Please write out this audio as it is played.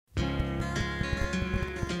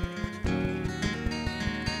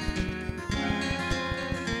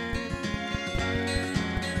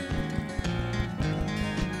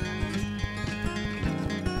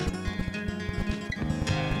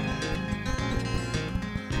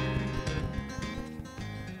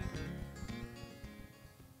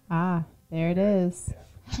Ah, there it is.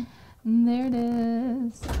 Yeah. There it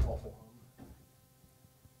is.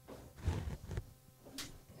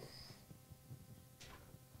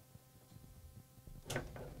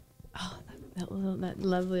 Oh, that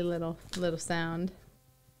lovely little sound.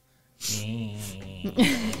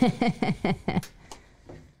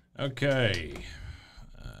 Okay.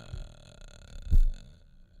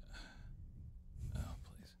 Oh,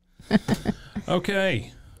 please.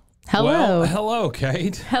 Okay. Hello. Well, hello,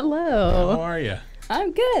 Kate. Hello. How are you?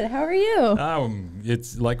 I'm good. How are you?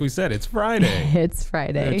 It's like we said, it's Friday. It's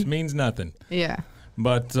Friday. Which means nothing. Yeah.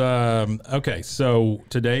 But, okay, so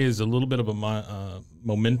today is a little bit of a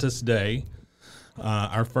momentous day.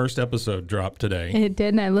 Our first episode dropped today. It did,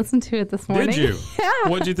 and I listened to it this morning. Did you? Yeah.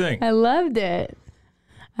 What'd you think? I loved it.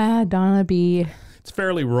 Donna B. It's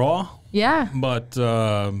fairly raw. Yeah. But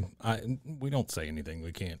we don't say anything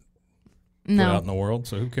we can't put No. out in the world,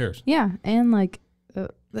 so who cares? Yeah, and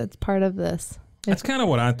that's part of this. That's kind of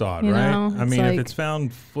what I thought, You right? know, I it's mean, like- if it's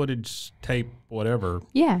found footage, tape, whatever,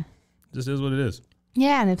 Yeah. this is what it is.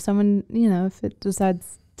 Yeah, and if someone, if it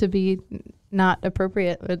decides to be not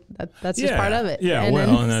appropriate, that's just part of it. Yeah, and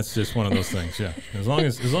and that's just one of those things. Yeah, as long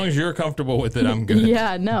as you're comfortable with it, I'm good.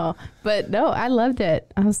 Yeah, no, but no, I loved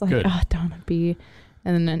it. I was like, Good. oh, Donna B,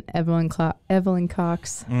 and then Evelyn Cox.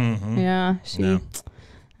 Mm-hmm. Yeah, she. Yeah.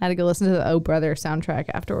 I had to go listen to the Oh Brother soundtrack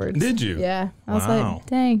afterwards. Did you? Yeah, I was Wow. like,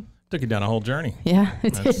 dang. Took you down a whole journey. Yeah,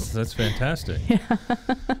 it did. That's fantastic. Yeah.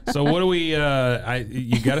 So what do we?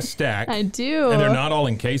 You got a stack. I do. And they're not all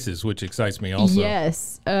in cases, which excites me also.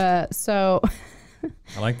 Yes. So.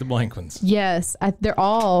 I like the blank ones. Yes, they're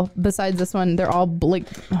all. Besides this one, they're all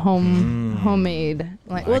homemade.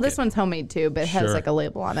 This one's homemade too, but it has Sure. like a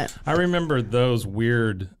label on it. I remember those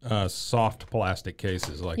weird soft plastic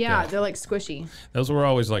cases like Yeah, that. they're like squishy. Those were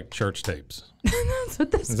always like church tapes. That's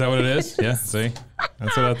what this Is that what it is? Yeah. See,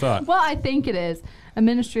 that's what I thought. Well, I think it is a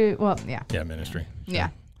ministry. Well, yeah. Yeah, ministry. Sure. Yeah.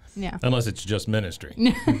 Yeah. Unless it's just ministry,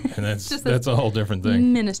 and that's a whole different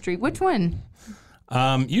thing. Ministry. Which one?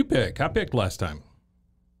 You pick. I picked last time.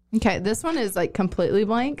 Okay, this one is like completely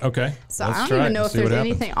blank. Okay. So let's I don't try even it know and if see there's what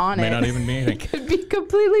happens. anything on May it. not even be anything. It could be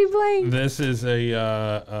completely blank. This is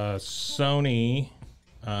a Sony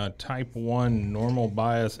Type 1 normal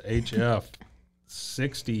bias HF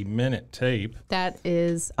 60-minute tape. That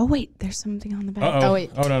is. Oh wait, there's something on the back. Uh-oh. Oh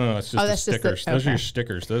wait. Oh no, it's just the that's just the- stickers. Those are okay. your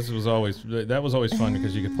stickers. That was always fun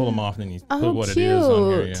because you could pull them off and then you Oh, put what cute. it is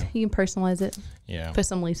on here. Yeah. You can personalize it. Yeah. Put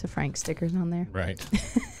some Lisa Frank stickers on there. Right.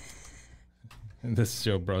 And this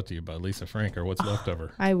show brought to you by Lisa Frank, or what's left of her.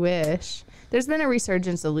 I wish. There's been a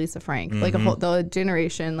resurgence of Lisa Frank. Like the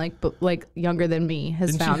generation, like younger than me, has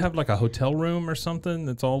Didn't found. she have like a hotel room or something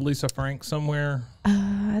that's all Lisa Frank somewhere?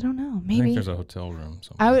 I don't know. I think Maybe. there's a hotel room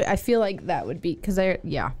somewhere. I feel like that would be because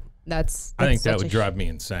that's I think that such would a drive me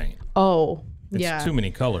insane. Oh, It's yeah. too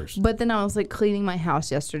many colors. But then I was like cleaning my house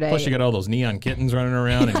yesterday. Plus, you got all those neon kittens running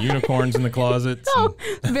around and unicorns in the closets. Oh,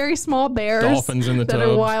 very small bears. Dolphins in the that are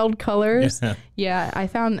tubs. wild colors. Yeah. Yeah,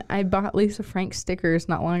 I bought Lisa Frank stickers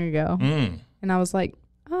not long ago, Mm. and I was like,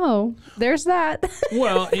 oh, there's that.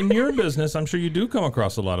 Well, in your business, I'm sure you do come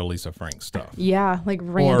across a lot of Lisa Frank stuff. Yeah, like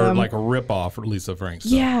random. Or like a rip-off of Lisa Frank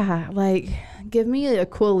stuff. Yeah, like give me a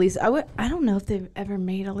cool Lisa. I don't know if they've ever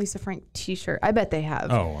made a Lisa Frank T-shirt. I bet they have.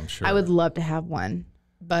 Oh, I'm sure. I would love to have one,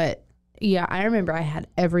 but yeah, I remember I had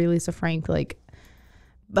every Lisa Frank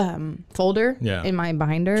folder in my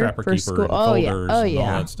binder Trapper for Keeper school. and Oh yeah, folders oh and all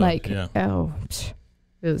yeah, that stuff. Yeah.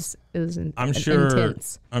 It was I'm sure.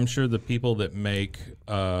 intense. I'm sure the people that make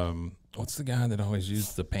what's the guy that always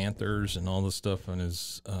used the Panthers and all the stuff on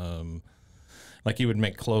his like he would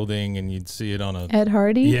make clothing and you'd see it on a Ed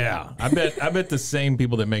Hardy. Yeah, I bet the same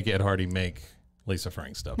people that make Ed Hardy make Lisa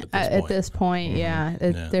Frank stuff at this point. At this point, yeah,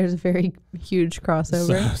 there's a very huge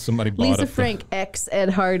crossover. Somebody bought Lisa up Frank X Ed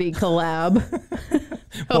Hardy collab.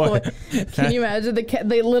 Can you imagine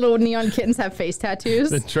the little neon kittens have face tattoos?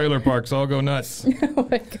 the trailer parks all go nuts. Oh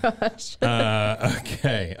my gosh.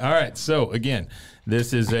 Okay, all right. So again,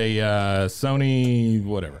 this is a Sony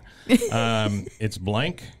whatever. It's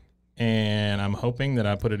blank, and I'm hoping that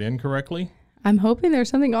I put it in correctly. I'm hoping there's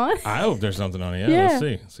something on. I hope there's something on it. Yeah. Let's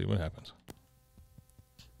see. See what happens.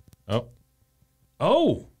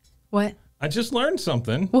 Oh, What? I just learned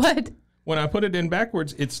something. What? When I put it in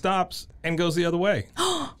backwards, it stops and goes the other way.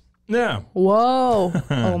 Yeah. Whoa.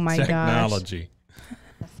 Oh my gosh. Technology.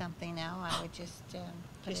 Something now, I would just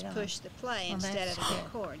Just push the play Well, instead that's of the good.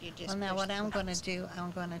 record. You just Well, now push what the I'm going to buttons. do,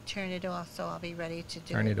 I'm going to turn it off, so I'll be ready to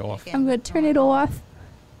do Turn it off. again. I'm going to turn it off.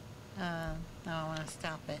 No, I want to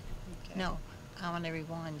stop it. Okay. No, I want to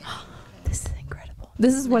rewind it. This is incredible.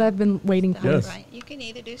 This is what I've been waiting for. Yes. Right. You can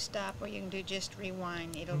either do stop or you can do just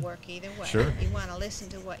rewind. It'll work either way. Sure. You want to listen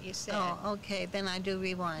to what you said. Oh, okay. Then I do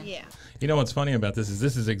rewind. Yeah. You know what's funny about this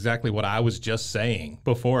is exactly what I was just saying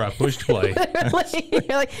before I pushed play.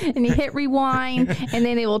 You're like, and you hit rewind, and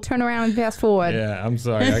then it will turn around and fast forward. Yeah, I'm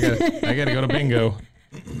sorry. I got to go to bingo.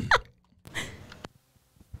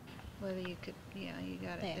 Whether you could, yeah, you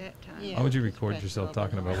got it There. that time. Yeah. Why would you record Press yourself over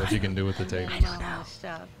talking the about what you can do with the tape? And then I'll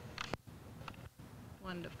stop.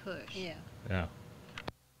 One to push. Yeah. Yeah.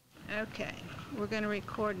 Okay. We're going to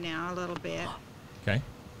record now a little bit. Okay.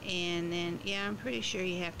 And then, yeah, I'm pretty sure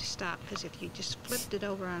you have to stop because if you just flipped it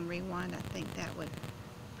over on rewind, I think that would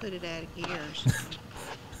put it out of gears.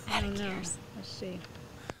 I don't know. Let's see.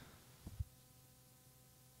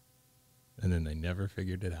 And then they never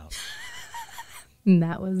figured it out. And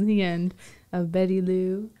that was the end of Betty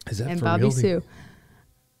Lou Is that and for Bobby real? Sue.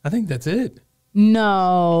 I think that's it.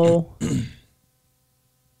 No.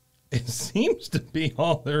 It seems to be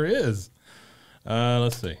all there is.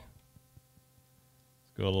 Let's see. Let's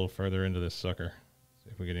go a little further into this sucker. See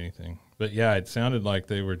if we get anything. But yeah, it sounded like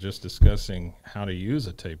they were just discussing how to use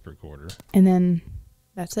a tape recorder. And then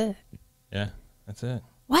that's it. Yeah, that's it.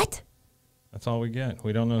 What? That's all we get.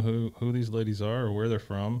 We don't know who these ladies are or where they're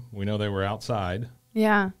from. We know they were outside.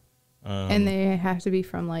 Yeah. And they have to be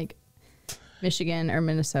from like Michigan or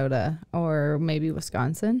Minnesota or maybe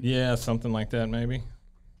Wisconsin. Yeah, something like that maybe.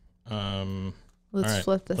 Let's all right,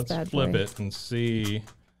 flip this let's bad flip boy. it and see.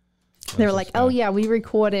 They were like, oh yeah, we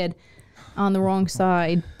recorded on the wrong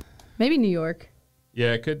side. Maybe New York.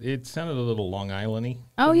 Yeah, it sounded a little Long Island-y.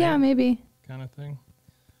 Oh yeah, maybe. Kind of thing.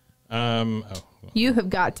 You have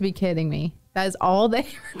got to be kidding me. That is all they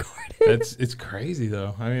recorded. It's crazy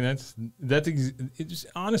though. I mean, it's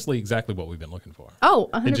honestly exactly what we've been looking for. Oh,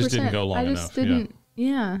 100%. It just didn't go long I enough. just didn't.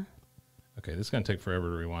 Yeah. Okay, this is gonna take forever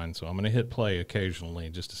to rewind, so I'm gonna hit play occasionally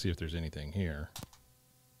just to see if there's anything here.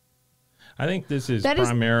 I think this is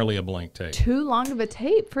primarily a blank tape. Too long of a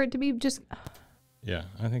tape for it to be just. Yeah,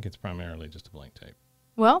 I think it's primarily just a blank tape.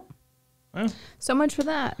 Well, so much for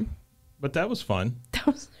that. But that was fun.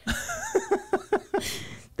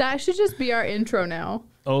 That should just be our intro now.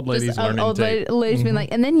 Old ladies learning old tape. ladies being like,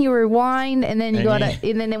 and then you rewind, and then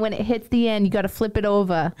and then when it hits the end, you gotta flip it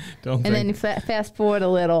over, and then you fast forward a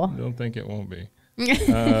little. Don't think it won't be.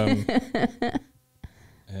 Yeah.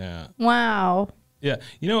 Wow. Yeah,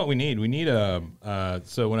 you know what we need? We need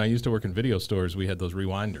so when I used to work in video stores, we had those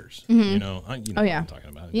rewinders. You know what I'm talking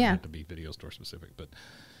about. It doesn't have to be video store specific, but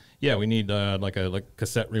yeah, we need like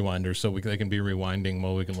cassette rewinders so they can be rewinding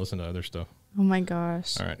while we can listen to other stuff. Oh my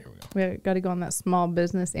gosh. All right, here we go. We got to go on that small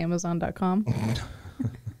business Amazon.com.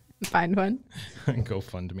 Find one.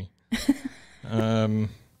 GoFundMe.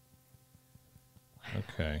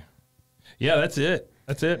 Okay. Yeah, that's it.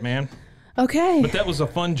 That's it, man. Okay. But that was a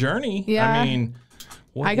fun journey. Yeah. I mean,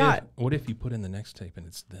 what if you put in the next tape and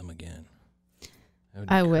it's them again?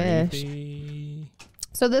 I wish.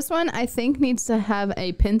 So this one, I think, needs to have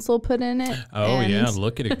a pencil put in it. Oh, yeah.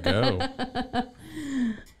 Look at it go.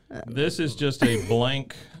 This is just a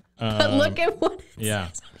blank. But look at what it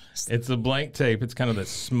says. It's a blank tape. It's kind of that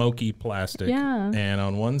smoky plastic. Yeah. And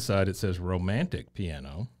on one side, it says romantic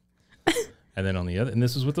piano. And then on the other, and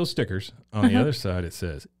this is with those stickers, on the other side, it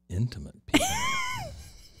says intimate piano.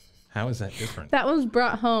 How is that different? That was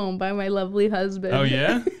brought home by my lovely husband. Oh,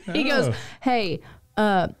 yeah? He goes, hey,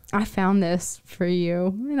 I found this for you.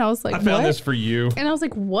 And I was like, I found this for you. And I was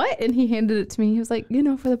like, what? And he handed it to me. He was like,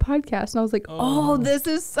 for the podcast. And I was like, oh, this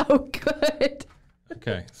is so good.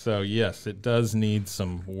 Okay, so yes, it does need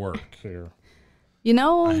some work here.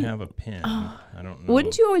 I have a pen. I don't know.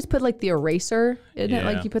 Wouldn't you always put like the eraser in it? Yeah,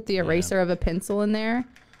 Like you put the eraser of a pencil in there?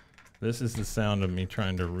 This is the sound of me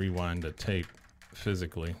trying to rewind a tape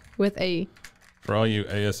physically. For all you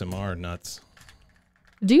ASMR nuts.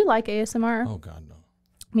 Do you like ASMR? Oh, God, no.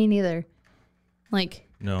 Me neither. Like.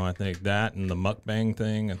 No, I think that and the mukbang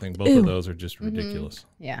thing, I think both of those are just ridiculous.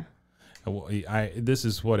 Yeah. This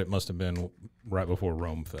is what it must have been right before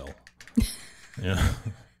Rome fell. Yeah.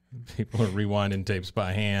 People are rewinding tapes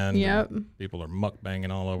by hand. Yep. People are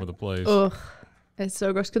mukbanging all over the place. Ugh. It's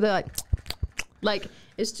so gross because they're like,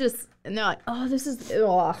 it's just, and they're like, oh, this is,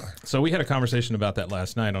 ugh. So we had a conversation about that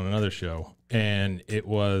last night on another show, and it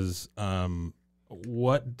was,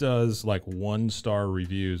 what does like 1-star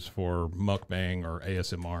reviews for mukbang or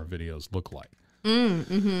ASMR videos look like?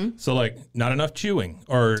 So like not enough chewing,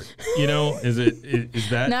 or is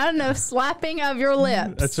that not enough slapping of your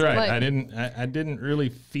lips? That's right. Like, I didn't really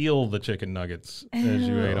feel the chicken nuggets as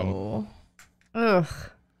you ate them. Ugh.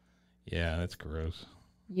 Yeah, that's gross.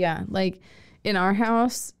 Yeah, like in our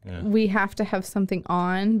house, we have to have something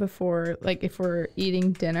on before, like if we're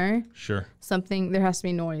eating dinner. Sure. There has to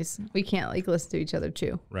be noise. We can't like listen to each other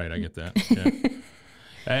chew. Right, I get that. Yeah.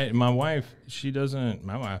 Hey, my wife, she doesn't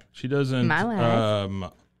always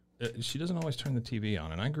turn the TV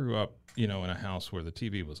on. And I grew up, in a house where the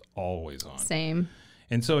TV was always on. Same.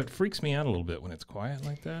 And so it freaks me out a little bit when it's quiet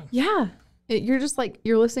like that. Yeah. You're just like,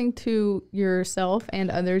 you're listening to yourself and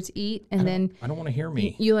others eat, and then I don't want to hear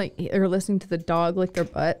me. You like are listening to the dog lick their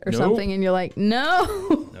butt or something, and you're like, no.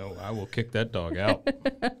 No, I will kick that dog out.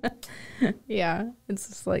 Yeah, it's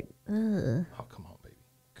just like, ugh. Oh, come on, baby,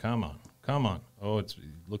 come on. Oh,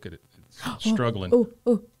 look at it, it's struggling. Oh,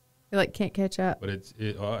 you like can't catch up. But I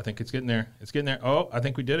think it's getting there. Oh, I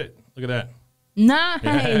think we did it. Look at that. Nice.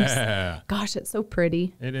 Yeah. Gosh, it's so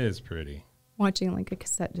pretty. It is pretty. Watching like a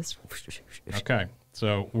cassette just. Okay,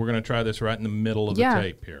 so we're going to try this right in the middle of the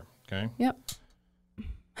tape here, okay? Yep.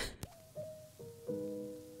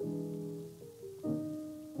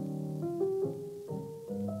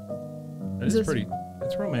 That is pretty,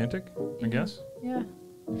 it's romantic, I guess. Yeah.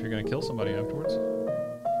 If you're going to kill somebody afterwards.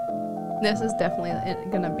 This is definitely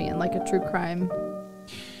going to be in like a true crime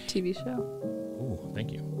TV show. Oh,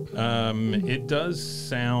 thank you. It does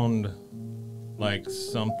sound like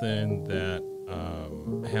something that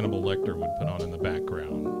Hannibal Lecter would put on in the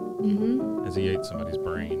background as he ate somebody's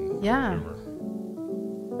brain. Yeah.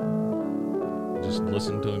 Just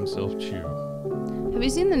listen to himself chew. Have you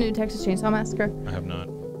seen the new Texas Chainsaw Massacre? I have not.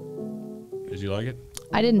 Did you like it?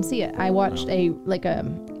 I didn't see it. I watched a recap.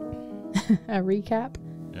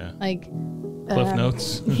 Yeah. Like Cliff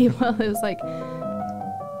Notes. Well, it was like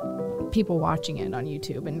people watching it on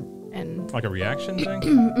YouTube and like a reaction thing.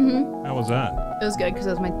 Mm-hmm. How was that? It was good because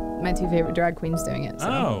it was my two favorite drag queens doing it. So.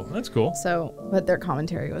 Oh, that's cool. So, but their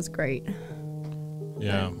commentary was great.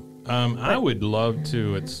 Yeah. I would love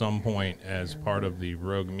to at some point, as part of the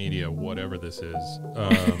Rogue Media, whatever this is,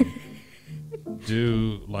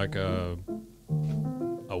 do like a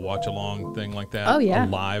watch along thing like that. Oh yeah. A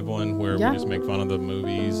live one where we just make fun of the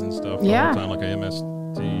movies and stuff all the time, like a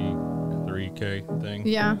MST3K thing.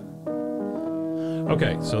 Yeah.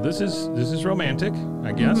 Okay, so this is romantic,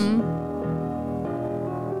 I guess.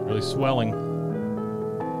 Really swelling.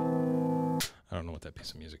 I don't know what that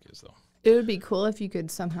piece of music is though. It would be cool if you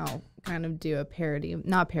could somehow kind of do a parody,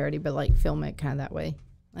 not parody, but like film it kind of that way,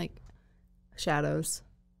 like shadows.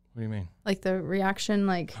 What do you mean? Like the reaction,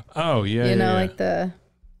 like like the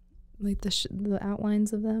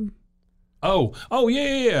outlines of them. Oh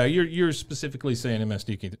yeah. You're specifically saying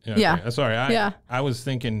MSD. Okay. Yeah. Sorry. I was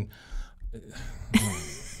thinking.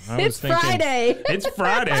 Friday. It's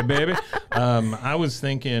Friday, baby. I was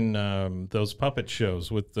thinking those puppet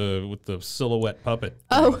shows with the silhouette puppet things.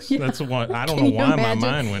 Oh, yeah. That's what I don't know why my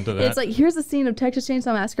mind went to that. It's like, here's a scene of Texas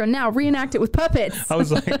Chainsaw Massacre. Now reenact it with puppets. I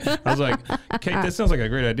was like, Kate, that sounds like a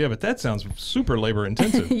great idea, but that sounds super labor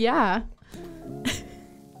intensive. Yeah.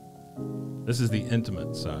 This is the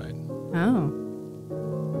intimate side. Oh.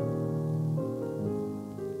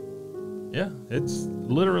 Yeah, it's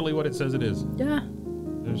literally what it says it is. Yeah.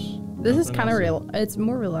 This is kind of real. It's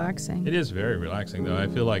more relaxing. It is very relaxing, though. I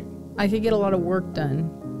feel like I could get a lot of work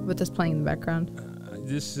done with this playing in the background.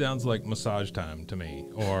 This sounds like massage time to me,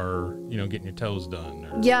 or getting your toes done.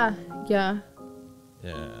 Or, yeah,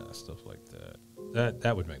 stuff like that.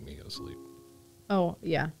 That would make me go to sleep. Oh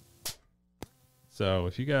yeah. So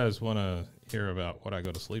if you guys want to hear about what I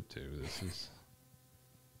go to sleep to, this is.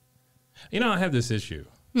 I have this issue.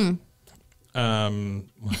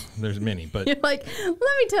 There's many, but you're like, let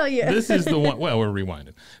me tell you. This is the one. Well, we're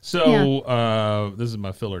rewinding. So this is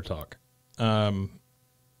my filler talk. I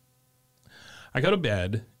go to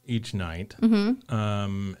bed each night,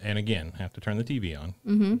 and again, have to turn the TV on.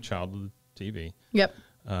 Child of the TV. Yep.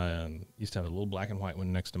 Used to have a little black and white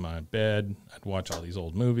one next to my bed. I'd watch all these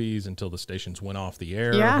old movies until the stations went off the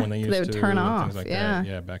air when they used they would to turn off. Things like that.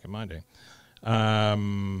 Yeah, back in my day.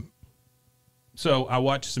 So I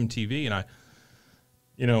watch some TV, and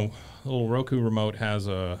the little Roku remote has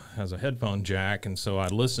a headphone jack, and so I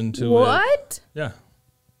listen to it. What? Yeah,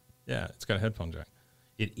 it's got a headphone jack.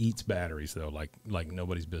 It eats batteries though, like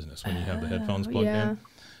nobody's business when you have the headphones plugged in.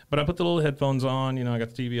 But I put the little headphones on. I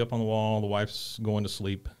got the TV up on the wall. The wife's going to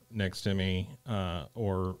sleep next to me,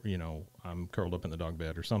 or I'm curled up in the dog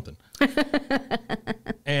bed or something.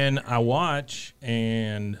 And I watch,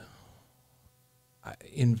 and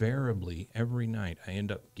invariably every night I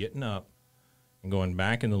end up getting up and going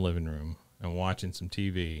back in the living room and watching some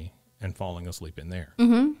TV and falling asleep in there.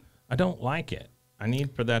 I don't like it. I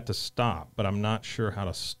need for that to stop, but I'm not sure how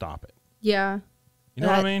to stop it. Yeah. You know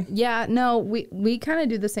what I mean? Yeah. No, we kind of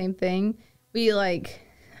do the same thing. We like,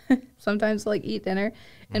 sometimes like eat dinner,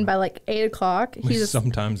 and by like 8 o'clock, We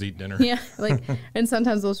sometimes eat dinner. yeah, like, and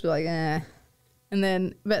sometimes we'll just be like, eh. And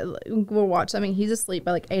then, but we'll watch. I mean, he's asleep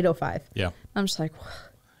by like 8:05. Yeah. I'm just like,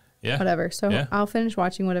 Yeah. whatever. So I'll finish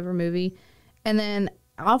watching whatever movie, and then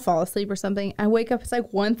I'll fall asleep or something. I wake up, it's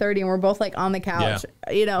like 1:30, and we're both like on the couch.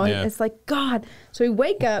 You know, and it's like, God. So we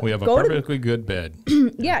wake up. We have a perfectly good bed.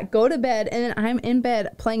 Yeah, go to bed, and then I'm in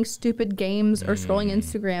bed playing stupid games or scrolling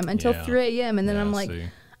Instagram until 3 a.m. And then I'm like,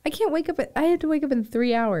 I can't wake up. I have to wake up in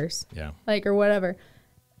 3 hours. Yeah. Like, or whatever.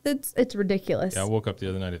 It's ridiculous. Yeah, I woke up the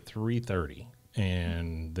other night at 3:30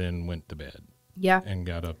 and then went to bed. Yeah. And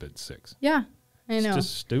got up at 6. Yeah. I know. It's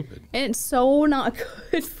just stupid. And it's so not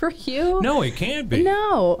good for you. No, it can't be.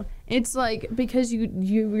 No. It's like, because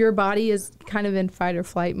your body is kind of in fight or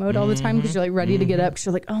flight mode all the time, because you're like ready to get up, because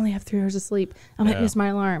you're like, I only have 3 hours of sleep. I might miss my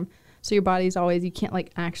alarm. So your body's always, you can't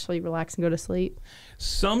like actually relax and go to sleep.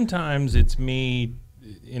 Sometimes it's me,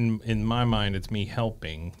 in my mind, it's me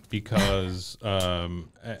helping because,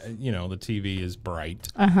 you know, the TV is bright.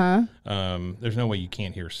 There's no way you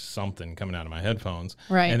can't hear something coming out of my headphones.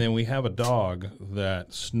 Right. And then we have a dog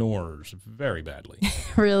that snores very badly.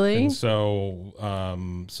 Really? And so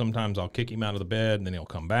sometimes I'll kick him out of the bed, and then he'll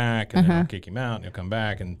come back, and then I'll kick him out, and he'll come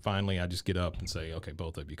back, and finally I just get up and say, okay,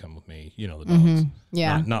 both of you come with me. You know, the dogs.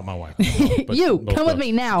 Yeah. Not my wife. No, but You both come with dogs.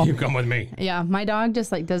 me now. You come with me. Yeah, my dog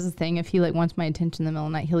just like does his thing. If he like wants my attention in the middle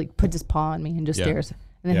of the night, he like puts his paw on me and just stares. And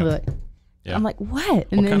then he'll be like, I'm like, what?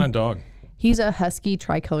 And what kind of dog? He's a husky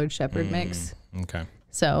tricolored shepherd mix. Okay.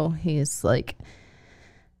 So he's like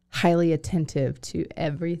highly attentive to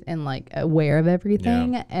everything and like aware of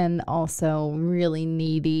everything, and also really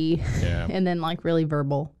needy. Yeah. And then like really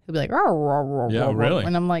verbal. He'll be like, "Rawr, rawr, rawr, yeah, rawr, really?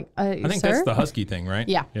 And I'm like, I think that's the husky thing, right?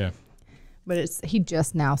 Yeah. Yeah. But he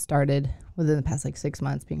just now started within the past like 6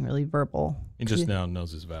 months being really verbal. He just now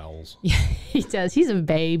knows his vowels. Yeah, he does. He's a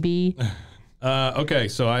baby. Okay,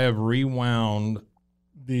 so I have rewound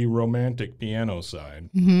the romantic piano side.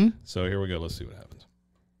 So here we go. Let's see what happens.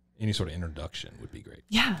 Any sort of introduction would be great.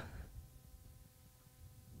 Yeah.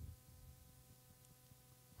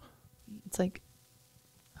 It's like,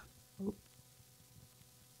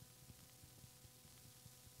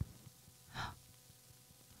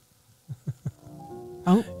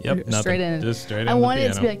 Yep, straight in. Just straight in. I wanted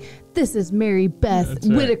it to be like, this is Mary Beth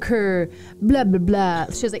Whitaker, blah, blah, blah.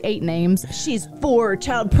 She has like 8 names. She's 4,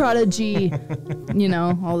 child prodigy, you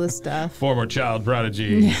know, all this stuff. Former child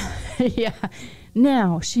prodigy. Yeah.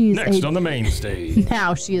 Now she's next on the main stage.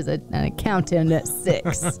 Now she is an accountant at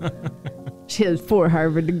 6. She has 4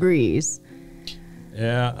 Harvard degrees.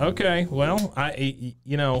 Yeah. Okay. Well,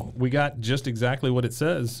 you know, we got just exactly what it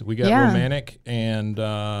says. We got romantic and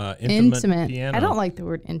intimate piano. I don't like the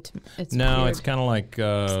word intimate. It's no, weird. it's kind of like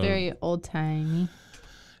it's very old timey.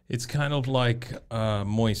 It's kind of like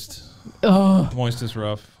moist. Oh, moist is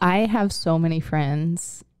rough. I have so many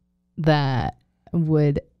friends that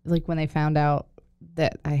would like when they found out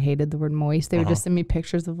that I hated the word moist, they would just send me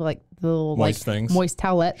pictures of like the little moist things, moist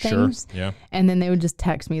towelette things. Yeah. And then they would just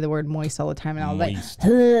text me the word moist all the time, and I was like,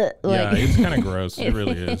 yeah, it's kind of gross. It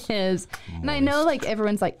really is. It is. And I know like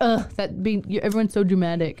everyone's like, ugh, everyone's so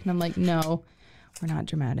dramatic, and I'm like, no, we're not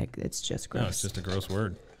dramatic. It's just gross. No, it's just a gross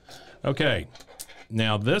word. Okay.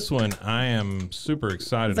 Now this one I am super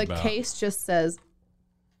excited about. The case just says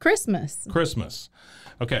Christmas. Christmas.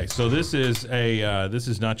 Okay, so this is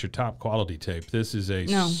not your top quality tape. This is a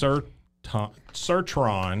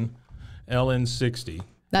Sertron LN60.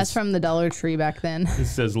 That's from the Dollar Tree back then. It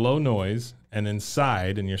says low noise, and then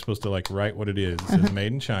side, and you're supposed to like write what it is. It says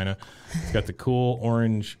made in China. It's got the cool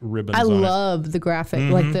orange ribbons on it. I love the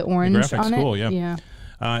graphic, like the orange the graphic's on cool, it. Yeah.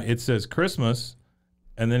 It says Christmas,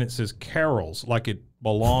 and then it says carols, like it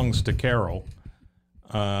belongs to Carol.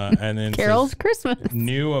 And then Carol's Christmas.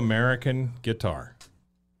 New American Guitar.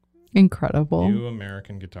 Incredible. New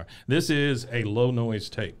American Guitar. This is a low noise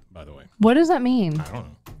tape, by the way. What does that mean? I don't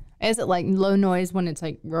know. Is it like low noise when it's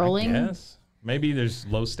like rolling? Yes. Maybe there's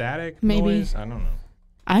low static noise. I don't know.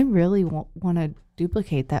 I really want to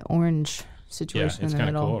duplicate that orange situation in the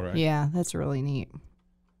middle. Cool, right? Yeah, that's really neat.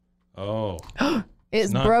 Oh.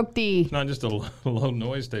 It's broke the. It's not just a low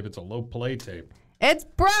noise tape. It's a low play tape. It's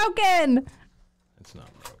broken. It's not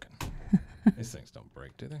broken. These things don't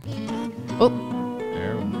break, do they? Oh.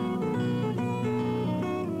 There we go.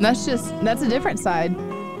 That's a different side.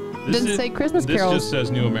 Doesn't say Christmas carols. This just says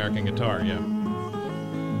New American Guitar, yeah.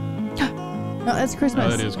 No, that's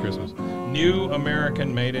Christmas. No, that is Christmas. New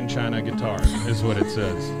American Made in China Guitar is what it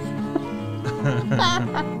says.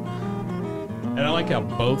 And I like how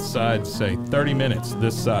both sides say 30 minutes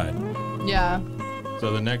this side. Yeah.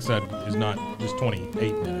 So the next side is not just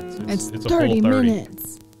 28 minutes. It's a 30 full 30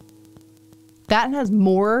 minutes. That has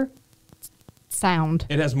more sound.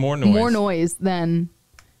 It has more noise. More noise than.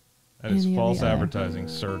 That is false advertising,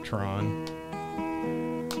 Sir Tron.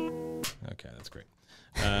 Okay, that's great.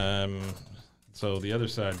 So the other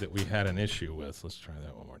side that we had an issue with, let's try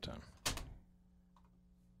that one more time.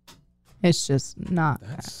 It's just not.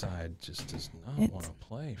 That side just does not want to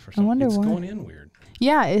play for some reason. It's going in weird.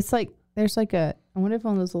 Yeah, it's like, there's like a, I wonder if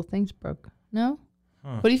one of those little things broke. No?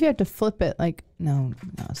 Huh. What if you have to flip it? Like, no,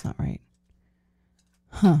 it's not right.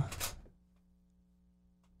 Huh.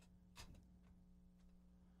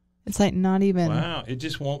 It's like not even. Wow, it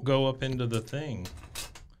just won't go up into the thing.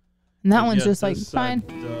 And that one's just like, fine.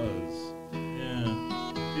 It does.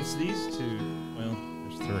 Yeah. It's these two. Well,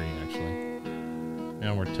 there's three, actually.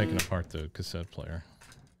 Now we're taking apart the cassette player.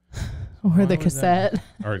 Or the cassette.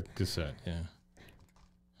 Or cassette, yeah.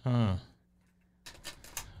 Huh.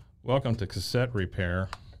 Welcome to Cassette Repair.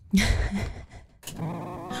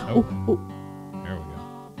 Oh. There we go.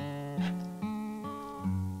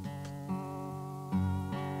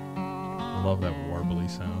 I love that warbly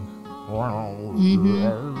sound.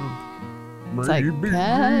 Mm-hmm. It's like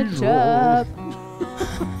ketchup.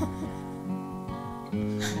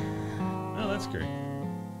 Oh, that's great.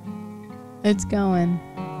 It's going.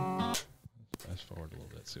 Fast forward a little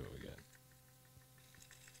bit, see what we get.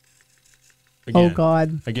 Again, oh,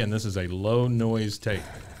 God. Again, this is a low noise tape.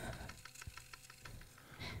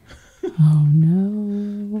 Oh,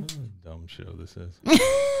 no. What a dumb show this is.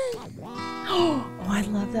 Oh, I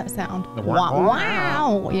love that sound.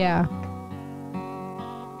 Wow. Yeah.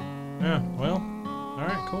 Yeah, well, all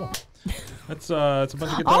right, cool. It's a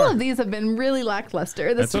bunch of guitar. All of these have been really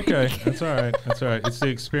lackluster this week. That's okay. That's all right. That's all right. It's the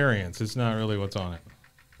experience. It's not really what's on it.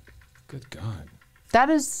 Good God. That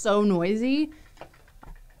is so noisy.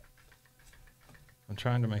 I'm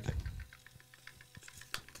trying to make it.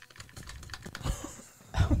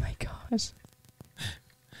 Oh, my gosh.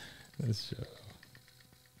 This show.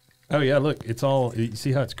 Oh, yeah, look. It's all, you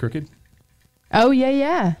see how it's crooked? Oh, yeah,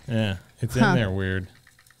 yeah. Yeah. It's in there weird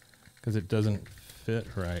because it doesn't fit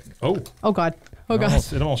right. Oh. Oh, God. Oh, God.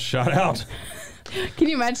 It almost shot out. Can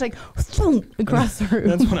you imagine, like, across the room?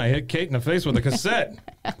 That's when I hit Kate in the face with a cassette.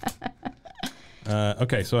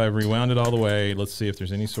 Okay, so I rewound it all the way. Let's see if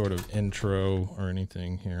there's any sort of intro or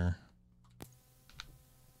anything here.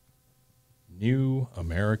 New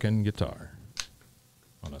American guitar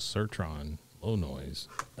on a Sertron low noise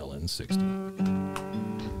LN60.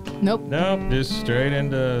 Nope. Nope, just straight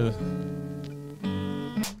into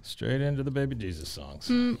the Baby Jesus songs.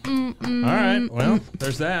 All right, well,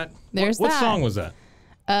 there's that. What song was that?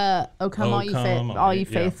 Oh Come All You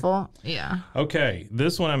Faithful. Yeah. Okay,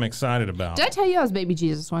 this one I'm excited about. Did I tell you I was Baby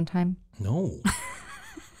Jesus one time? No.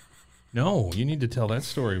 No, you need to tell that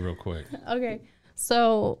story real quick. Okay.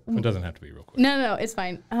 So it doesn't have to be real quick. No, it's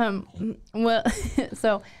fine. Well,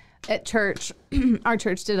 so at church, our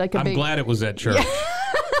church did like a big. I'm glad it was at church.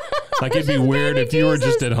 Like it'd be weird if you were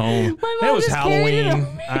just at home. It was Halloween.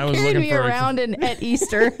 I was looking for around at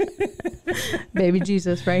Easter. Baby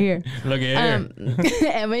Jesus, right here. Look at here.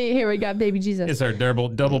 And here we got Baby Jesus. It's our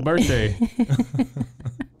double birthday.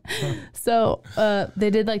 So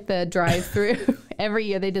they did like the drive-through every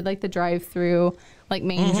year. They did like the drive-through, like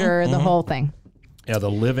manger, the whole thing. Yeah,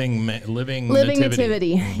 the living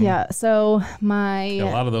nativity. Yeah. So a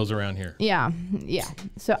lot of those around here. Yeah.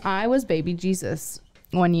 So I was Baby Jesus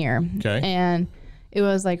one year. Okay. And it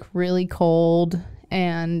was like really cold,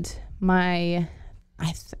 and I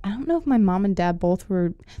don't know if my mom and dad both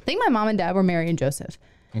were. I think my mom and dad were Mary and Joseph.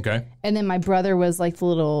 Okay. And then my brother was like the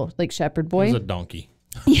little like shepherd boy. He was a donkey.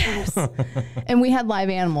 Yes. And we had live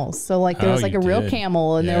animals. So like there was like a real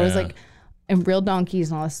camel, and there was like and real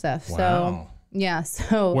donkeys and all this stuff. Wow. So yeah.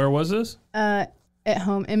 So where was this? At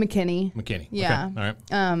home in McKinney. Yeah. Okay.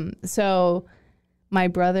 All right. So my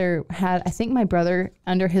brother had, I think my brother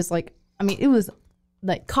under his like, I mean, it was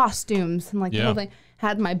like costumes and like the whole thing,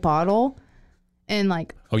 had my bottle. And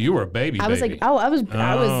like, oh, you were a baby. I was like, I was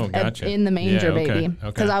gotcha. In the manger, baby,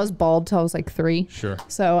 because I was bald till I was like 3. Sure.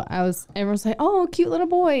 So everyone's like, oh, cute little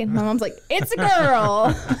boy. And my mom's like, it's a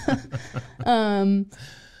girl.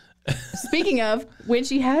 Speaking of, when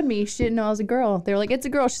she had me, she didn't know I was a girl. They were like, it's a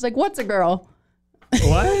girl. She's like, what's a girl?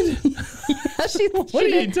 What? Yeah, what are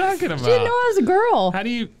you talking about? She didn't know I was a girl. How do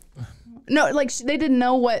you? No, like they didn't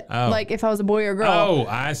know what, like if I was a boy or a girl. Oh,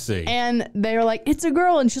 I see. And they were like, "It's a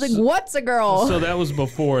girl," and she's like, "What's a girl?" So that was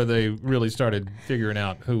before they really started figuring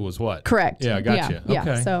out who was what. Correct. Yeah, I gotcha. Yeah,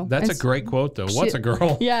 okay. so that's a great quote, though. What's a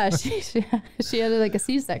girl? Yeah, she had like a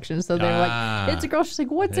C-section, so they were like, "It's a girl." She's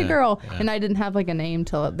like, "What's a girl?" Yeah. And I didn't have like a name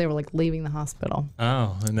till they were like leaving the hospital.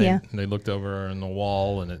 Oh, and they looked over on the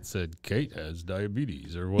wall and it said, "Kate has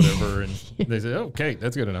diabetes" or whatever, and they said, "Oh, Kate,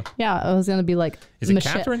 that's good enough." Yeah, I was gonna be like, "Is it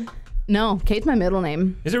Catherine?" No, Kate's my middle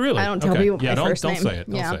name. Is it really? I don't tell people my first name. Don't say it.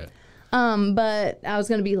 Don't say it. But I was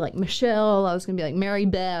gonna be like Michelle. I was gonna be like Mary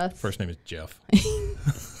Beth. First name is Jeff.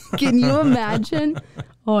 Can you imagine?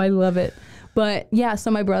 Oh, I love it. But yeah,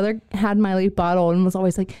 so my brother had my leaf bottle and was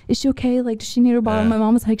always like, "Is she okay? Like, does she need her bottle?" My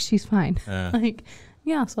mom was like, "She's fine." Like,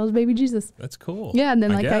 yeah. So I was baby Jesus. That's cool. Yeah, and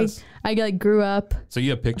then I like grew up. So you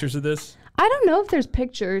have pictures of this? I don't know if there's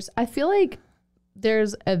pictures. I feel like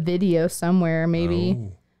there's a video somewhere, maybe.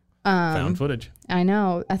 Oh. Found footage. I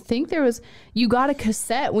know. I think there was. You got a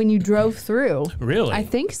cassette when you drove through. Really? I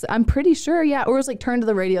think so. I'm pretty sure. Yeah. Or it was like turned to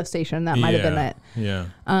the radio station. That might have been it. Yeah.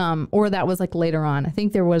 Or that was like later on. I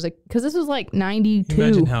think there was because this was like 92. Can you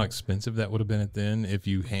imagine how expensive that would have been then if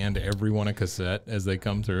you hand everyone a cassette as they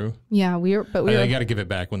come through. Yeah, they got to give it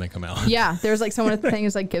back when they come out. Yeah. There's like someone at the thing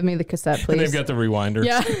is like, "Give me the cassette, please." And they've got the rewinders.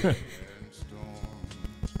 Yeah.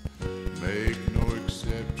 Make no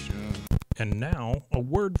exception. And now, a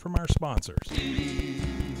word from our sponsors.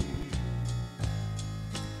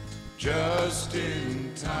 Just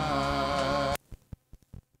in time.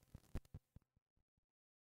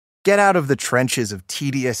 Get out of the trenches of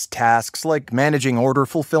tedious tasks like managing order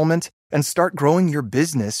fulfillment and start growing your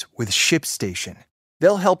business with ShipStation.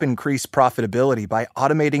 They'll help increase profitability by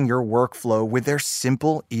automating your workflow with their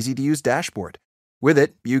simple, easy-to-use dashboard. With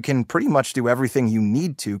it, you can pretty much do everything you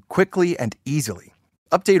need to quickly and easily.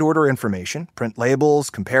 Update order information, print labels,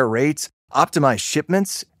 compare rates, optimize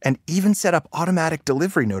shipments, and even set up automatic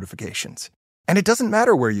delivery notifications. And it doesn't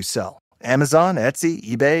matter where you sell. Amazon, Etsy,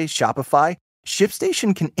 eBay, Shopify,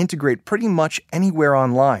 ShipStation can integrate pretty much anywhere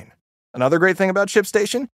online. Another great thing about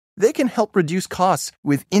ShipStation? They can help reduce costs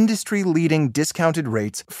with industry-leading discounted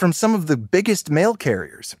rates from some of the biggest mail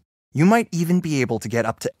carriers. You might even be able to get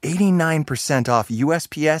up to 89% off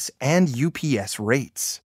USPS and UPS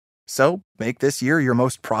rates. So, make this year your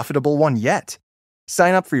most profitable one yet.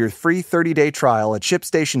 Sign up for your free 30-day trial at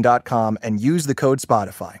ShipStation.com and use the code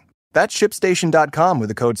Spotify. That's ShipStation.com with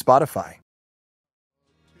the code Spotify.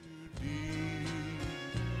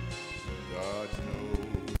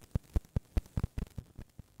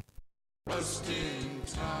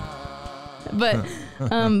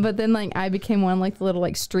 But then like I became one like the little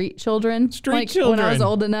like street children. When I was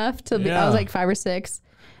old enough to be, I was like 5 or 6,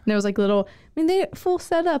 and there was like little. I mean, they full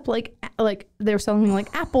setup like they were selling me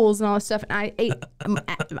like apples and all this stuff, and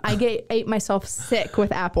I ate myself sick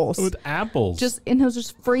with apples. With apples, and it was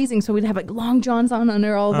just freezing. So we'd have like long johns on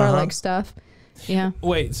under all of our like stuff. Yeah.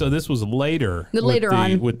 Wait, so this was later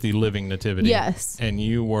on with the living nativity. Yes. And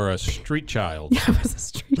you were a street child. Yeah, I was a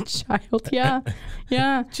street child. Yeah.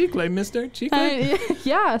 Yeah. Chicle, mister. Chicle.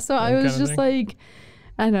 Yeah. So I was just like,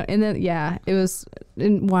 I don't know. And then, it was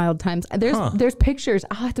in wild times. There's pictures.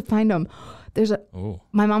 I'll have to find them.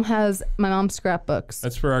 My mom's scrapbooks.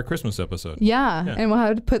 That's for our Christmas episode. Yeah. And we'll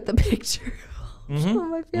have to put the picture of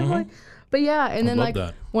my family. But yeah, and then like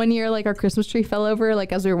one year, like our Christmas tree fell over,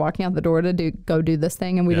 like as we were walking out the door to go do this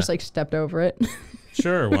thing, and we just like stepped over it.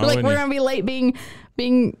 Sure, like we're gonna be late being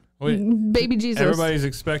baby Jesus. Everybody's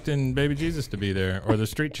expecting baby Jesus to be there, or the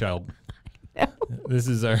street child. This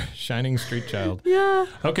is our shining street child. Yeah.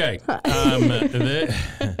 Okay.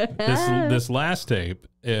 This last tape,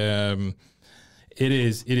 it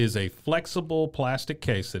is a flexible plastic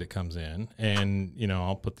case that it comes in, and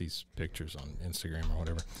I'll put these pictures on Instagram or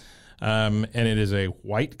whatever. And it is a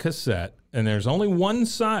white cassette, and there's only one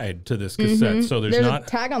side to this cassette, so there's not a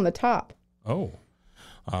tag on the top. The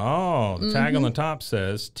tag on the top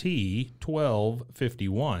says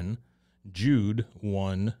T1251, Jude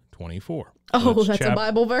 1:24. Oh, that's a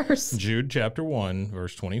Bible verse. Jude chapter 1,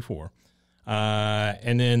 verse 24.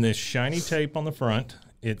 And then this shiny tape on the front.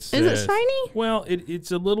 It says, is it shiny? Well, it's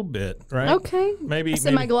a little bit, right? Okay. Maybe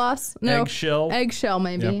semi-gloss. No. Eggshell,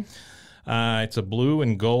 maybe. Yeah. It's a blue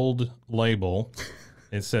and gold label.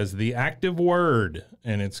 It says the Activeword,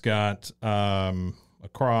 and it's got a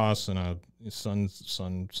cross and a sun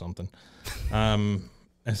something.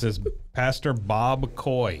 It says Pastor Bob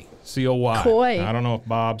Coy, C-O-Y. Coy. I don't know if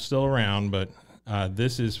Bob's still around, but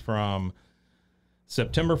this is from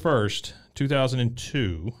September 1st,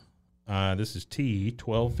 2002. This is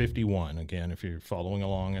T1251, again, if you're following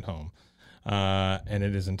along at home. And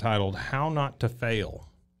it is entitled How Not to Fail.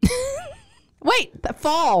 Wait, the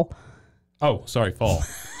fall. Oh, sorry, fall.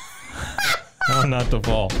 How not to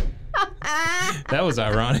fall. That was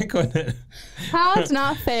ironic, wasn't it? How to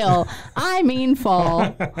not fail. I mean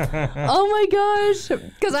fall. Oh my gosh.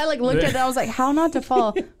 Because I like looked at it, I was like, how not to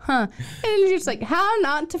fall? Huh. And you're just like, how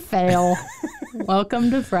not to fail. Welcome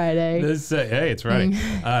to Friday. This hey, it's Friday.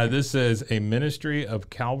 This says a ministry of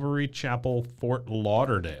Calvary Chapel, Fort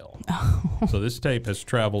Lauderdale. So this tape has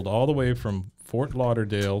traveled all the way from Fort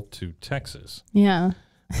Lauderdale to Texas. Yeah.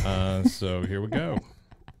 So here we go.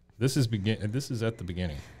 This is at the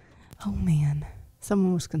beginning. Oh man.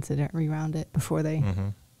 Someone was considering rewound it before they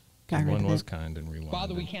got rid of it. One was kind and rewound.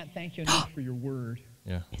 Father, we can't thank you enough for your word.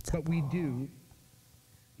 Yeah. But we do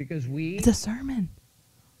because we It's a sermon.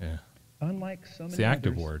 Yeah. unlike so It's many the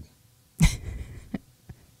active others, word.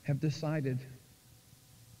 have decided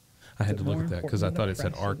I had to But look more at that because I important thought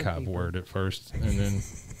than it said the press of the archive people. word at first, and then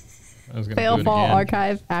I was going to Fail, do it fall, again.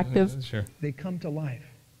 archive, active. Sure. they come to life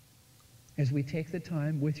as we take the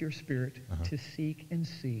time with your spirit to seek and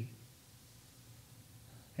see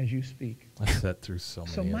as you speak. I sat through so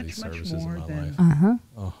many So of much, these much services in more my than life. Uh-huh.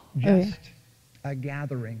 Oh, just a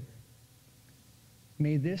gathering.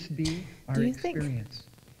 May this be our Do you think- experience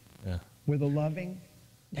yeah. with a loving,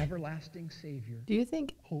 everlasting Savior Do you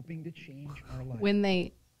think hoping to change our life. when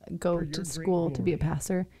they go For your to great school to be a glory.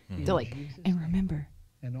 pastor, Mm-hmm. they're like, Jesus' and name. remember,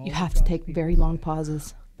 And all you of have to God's take people very long say,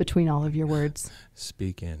 pauses between all of your words.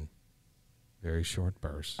 Speak in very short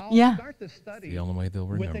bursts. I'll Yeah. start the study The only way they'll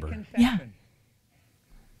with a remember. confession.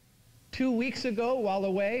 2 weeks ago, while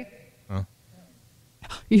away,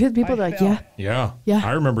 You hear the people I that are like, fell. yeah, Yeah. Yeah.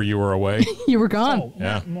 I remember you were away. you were gone. oh,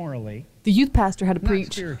 not morally. The youth pastor had to Not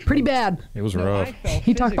preach spiritually. pretty bad. It was No, rough. I fell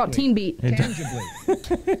He talked about physically, Teen Beat. tangibly.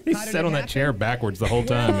 He How did sat it on that happen? chair backwards the whole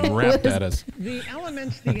time and rapped at us The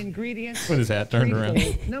elements, the ingredients. with his hat turned around.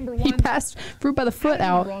 threefold. Number He one, passed fruit by the I foot was in the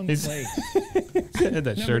out. wrong He's- place. He had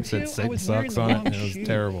that Number shirt two, said I Satan was wearing sucks the on it. wrong And it was shoe.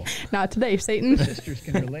 terrible. Not today, Satan. Sisters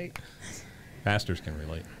can relate. Pastors can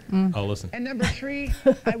relate. Oh, listen. And number three,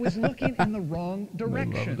 I was looking in the wrong I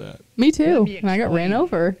direction. love that. Me too. Let me And I got ran explain.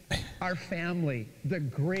 over. Our family, the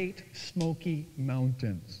Great Smoky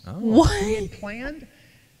Mountains. Oh. What? We had planned.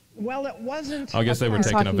 Well, it wasn't. I guess they were part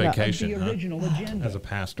taking a talking about vacation, of the huh? original agenda. As a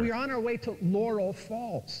pastor. We were on our way to Laurel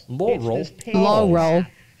Falls. Laurel It's this paved Laurel.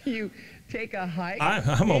 path. You take a hike.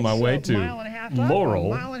 I'm on my It's way a to mile and a half up,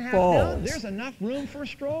 Laurel a mile and a half Falls. down. There's enough room for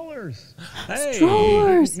strollers. Hey.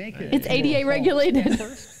 Strollers. Make it It's to Laurel ADA Falls. regulated. At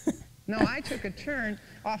first. No, I took a turn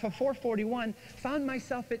off of 441, found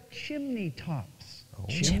myself at Chimney Tops.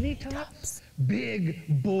 Chimney Tops?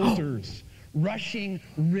 Big boulders, rushing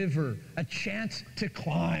river, a chance to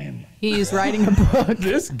climb. He's writing a book.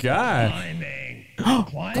 This guy.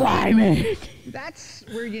 Climbing. Climbing. That's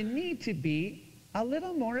where you need to be a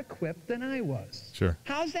little more equipped than I was. Sure.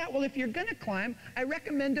 How's that? Well, if you're going to climb, I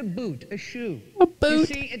recommend a boot, a shoe. A boot. You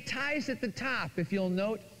see, it ties at the top, if you'll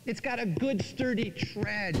note. It's got a good sturdy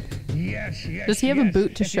tread. Yes, yes. Does he have a yes.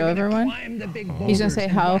 boot to If you're show gonna everyone? climb the big He's going to boulders say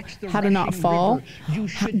and how watch the to not rushing fall. river, you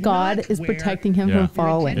should God not is wear protecting him Yeah. from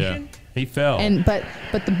falling. Yeah. He fell. And but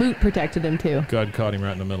the boot protected him too. God caught him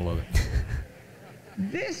right in the middle of it.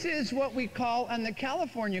 This is what we call on the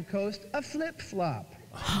California coast a flip-flop.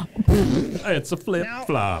 It's a flip Now,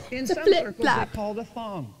 flop. in a some flip-flop. circles, they call it a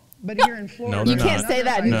thong. But here in Florida, they're You can't not. say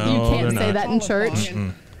that. No, you they're can't say not. that in church.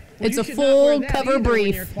 It's you a should not wear full that cover either when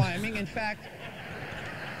brief. you're climbing. In fact,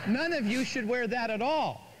 none of you should wear that at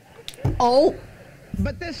all. Oh,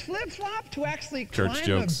 But this flip-flop to actually Church climb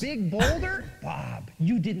jokes. a big boulder, Bob,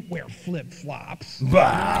 you didn't wear flip-flops.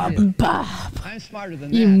 Bob. Bob, I'm smarter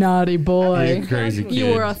than you that. naughty boy. You crazy kid. You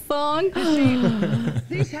wore a thong.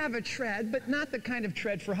 These have a tread, but not the kind of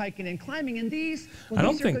tread for hiking and climbing. And these, well, I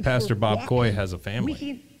don't these are think good Pastor for Bob walking, Coy has a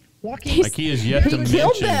family. walking. Like he is yet to He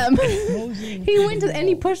killed mention. them. He went to, and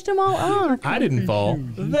he pushed them all on. I didn't fall.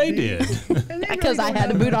 They did. Because I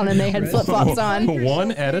had a boot on and they had flip-flops on.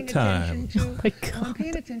 One at a time. My Oh, I'm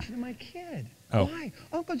paying attention to my kid. Oh. Why?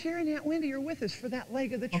 Uncle Jerry and Aunt Wendy are with us for that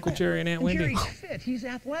leg of the trip. Uncle Jerry and Aunt Wendy. Jerry's fit. He's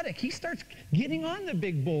athletic. He starts getting on the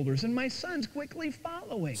big boulders, and my son's quickly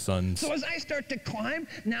following. Sons. So as I start to climb,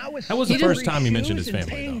 now with That was the slippery first time he mentioned shoes his and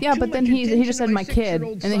family, paying though. Yeah, too but then much he attention just to said my kid,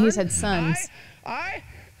 6-year-old and then he son, said sons.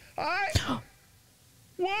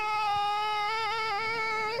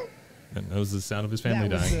 Whoa! And that was the sound of his family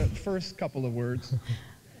That was dying. the first couple of words.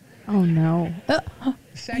 Oh no.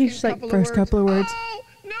 Second He's just like, couple of first words, couple of words. Oh,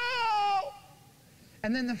 no!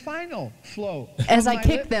 And then the final flow. As from I my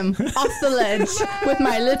kicked lips. them off the ledge with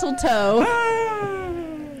my little toe.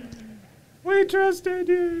 We trusted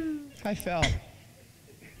you. I fell.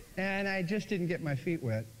 And I just didn't get my feet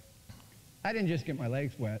wet. I didn't just get my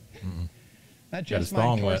legs wet. Not Got just his my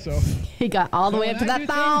thong wet. torso. He got all the way up to that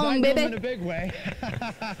thong, I do them baby. in a big way.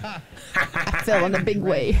 I fell in a big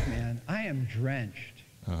way. Man, I am drenched.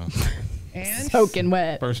 And Soaking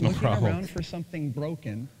wet. Personal looking problem. around for something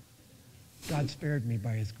broken, God spared me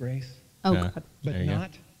by his grace. Oh, Yeah. God. But There you go.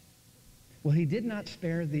 not, well, he did not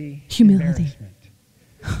spare the Humility.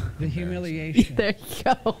 embarrassment, the humiliation, There you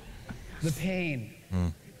go. the pain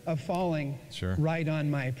of falling Sure. right on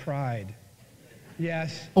my pride.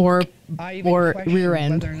 Yes, Or I even or questioned rear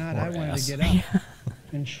end. whether or not I Or wanted ass. to get up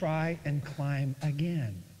and try and climb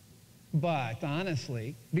again. But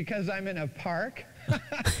honestly, because I'm in a park,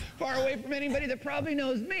 far away from anybody that probably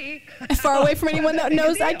knows me, Far away from anyone that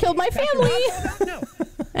knows I killed my family. No.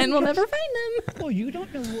 And we'll never find them. Well, you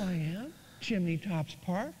don't know who I am. Chimney Tops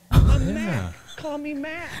Park. I'm Mac. Call me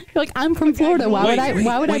Mac. You're like, I'm from Florida. Why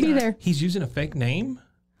would I be there? He's using a fake name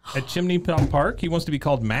at Chimney Top Park. He wants to be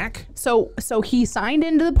called Mac. So he signed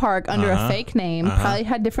into the park under a fake name, probably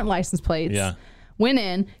had different license plates. Yeah. Went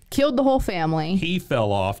in, killed the whole family. He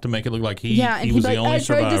fell off to make it look like he Yeah, and he he'd was be the like, only "I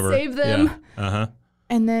tried to survivor. save them." Yeah.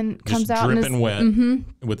 And then comes Just out and dripping wet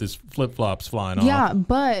with his flip flops flying off. yeah,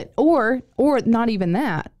 but or not even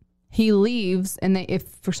that. He leaves, and if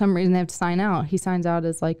for some reason they have to sign out, he signs out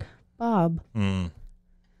as like Bob.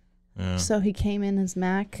 Yeah. So he came in as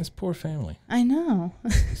Mac. This poor family. I know.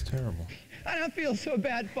 It's terrible. I don't feel so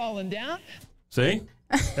bad falling down. See?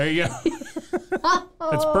 There you go.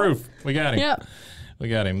 That's proof. We got him. Yep. We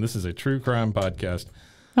got him. This is a true crime podcast.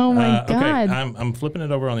 Oh my Okay, God. I'm flipping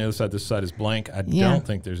it over on the other side. This side is blank. I Yeah. don't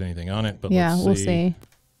think there's anything on it, but Yeah, let's we'll see.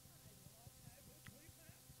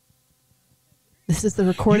 This is the You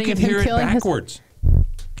recording can of him hear it killing his. backwards.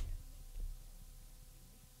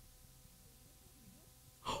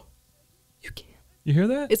 You can't. You hear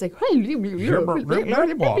that? It's like.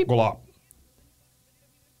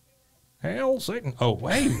 Hail Satan. Oh,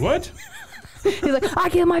 wait, what? He's like, I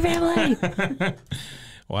killed my family.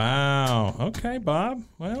 Wow. Okay, Bob.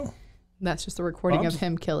 Well, That's just a recording Bob's- of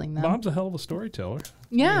him killing them. Bob's a hell of a storyteller.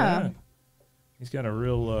 Yeah. He's got a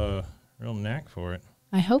real knack for it.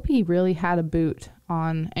 I hope he really had a boot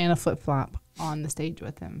on and a flip flop on the stage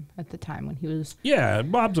with him at the time when he was. Yeah,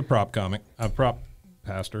 Bob's a prop comic, a prop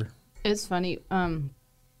pastor. It's funny.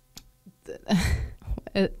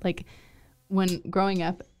 Like when growing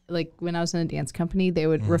up, like when I was in a dance company, they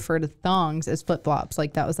would refer to thongs as flip flops.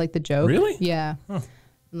 Like that was like the joke. Really? Yeah. Huh.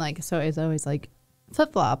 And like so, it's always like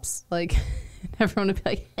flip flops. Like everyone would be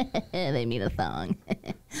like, they mean a thong.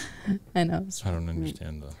 I know. It's I don't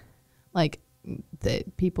understand the. like the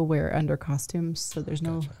people wear under costumes, so there's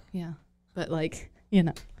no but like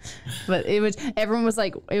but everyone was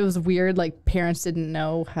like, it was weird, like parents didn't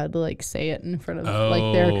know how to like say it in front of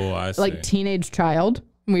like their I see. like teenage child,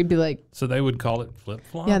 and we'd be like, So they would call it flip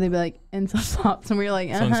flop. yeah, they'd be like, in flip flops, and we were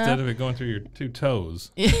like, So instead of it going through your two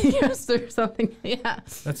toes, yes, or something. Yeah,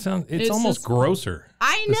 that sounds. It's It's almost just- grosser.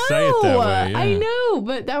 I to know, say it that way, I yeah. know,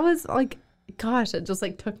 but that was like, gosh, it just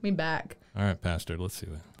like took me back. All right, Pastor. Let's see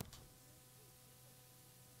what.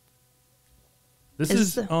 This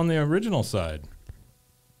Is is on the original side.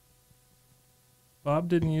 Bob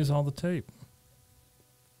didn't use all the tape.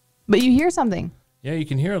 But you hear something. Yeah, you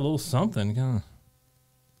can hear a little something.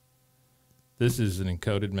 This is an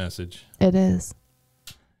encoded message. It is.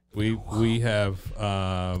 We have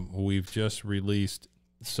we've just released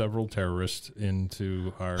several terrorists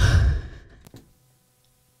into our.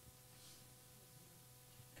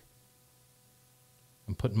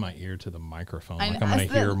 I'm putting my ear to the microphone like I'm going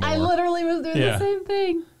to hear more. I literally was doing Yeah. the same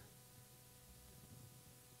thing.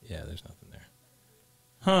 Yeah, there's nothing there.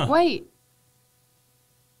 Huh. Wait.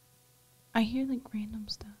 I hear like random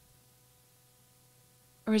stuff.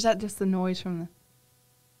 Or is that just the noise from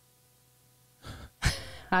the...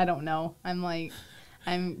 I don't know.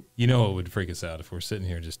 You know what would freak us out if we're sitting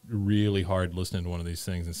here just really hard listening to one of these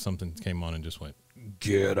things and something came on and just went,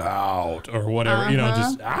 get out, or whatever,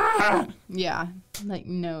 just, Yeah. Like,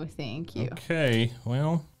 no, thank you. Okay,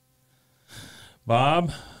 well,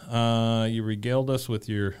 Bob, you regaled us with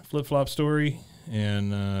your flip-flop story,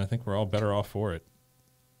 and I think we're all better off for it.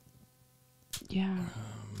 Yeah.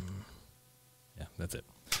 Yeah, that's it.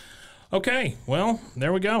 Okay, well,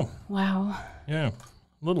 there we go. Wow. Yeah, a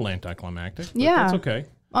little anticlimactic, but Yeah. that's okay.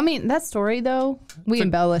 I mean, that story, though, we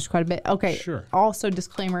embellished quite a bit. Okay. Sure. Also,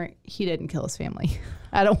 disclaimer, he didn't kill his family.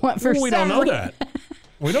 I don't want for We don't know some that.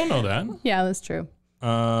 We don't know that. Yeah, that's true.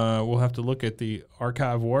 We'll have to look at the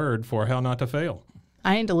archive word for how not to fail.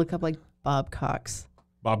 I need to look up, like, Bob Cox.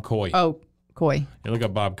 Bob Coy. Oh, Coy. You look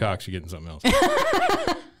up Bob Cox, you're getting something else.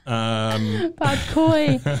 Bob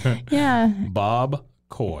Coy. Yeah. Bob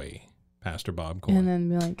Coy. Pastor Bob Coy. And then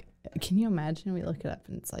be like, can you imagine? We look it up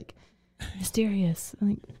and it's like, Mysterious.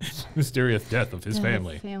 Like, mysterious death of his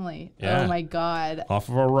family. Yeah. Oh my God. Off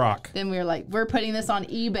of a rock. Then we were like, we're putting this on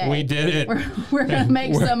eBay. We did it. We're going to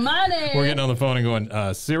make some money. We're getting on the phone and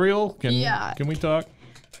going, cereal? Can we talk?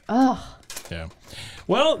 Oh. Yeah.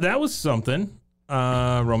 Well, that was something.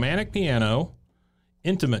 Romantic piano,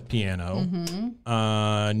 intimate piano,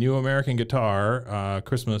 new American guitar,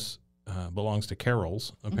 Christmas belongs to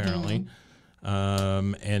carols, apparently.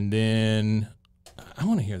 And then I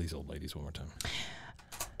want to hear these old ladies one more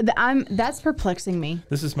time. That's perplexing me.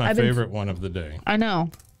 This is my favorite one of the day. I know.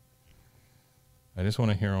 I just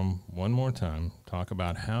want to hear them one more time talk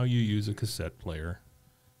about how you use a cassette player,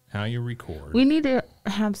 how you record. We need to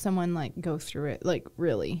have someone like go through it, like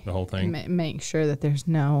really. The whole thing? Make sure that there's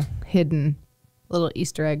no hidden little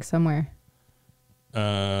Easter egg somewhere.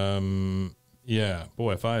 Yeah.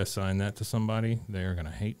 Boy, if I assign that to somebody, they're going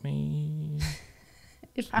to hate me.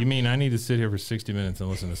 You mean I need to sit here for 60 minutes and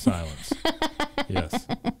listen to silence? Yes.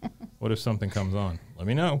 What if something comes on? Let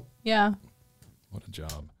me know. Yeah. What a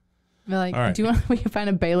job. We're like, all right. do you want we can find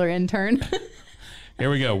a Baylor intern? Here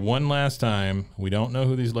we go. One last time. We don't know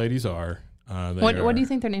who these ladies are. What do you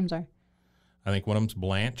think their names are? I think one of them's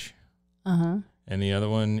Blanche. Uh-huh. And the other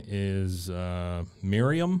one is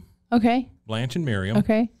Miriam. Okay. Blanche and Miriam.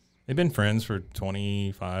 Okay. They've been friends for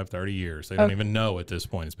 25, 30 years. They don't even know at this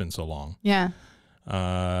point. It's been so long. Yeah.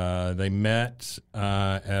 They met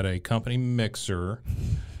at a company mixer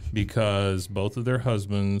because both of their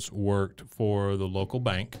husbands worked for the local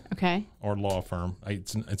bank. Okay. Or law firm.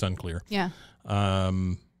 It's unclear. Yeah.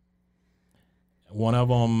 One of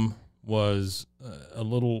them was a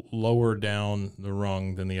little lower down the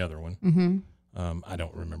rung than the other one. Mm-hmm. I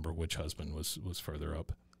don't remember which husband was further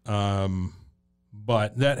up.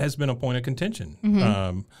 But that has been a point of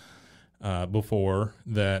contention before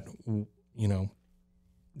that, you know,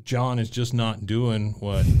 John is just not doing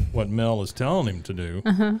what Mel is telling him to do.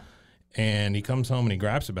 Uh-huh. And he comes home and he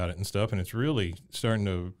gripes about it and stuff, and it's really starting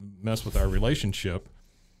to mess with our relationship.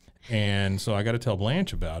 And so I got to tell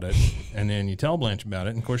Blanche about it, and then you tell Blanche about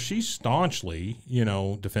it, and of course she staunchly, you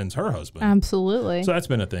know, defends her husband. Absolutely. So that's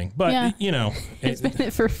been a thing. But, you know. It's been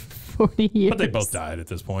it for 40 years. But they both died at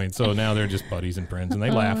this point, so now they're just buddies and friends, and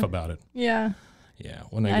they laugh about it. Yeah. Yeah,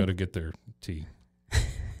 when they go to get their tea.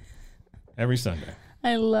 Every Sunday.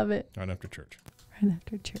 I love it. Right after church. Right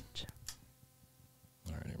after church.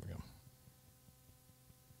 All right, here we go.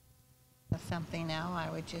 Something now, I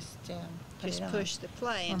would just push the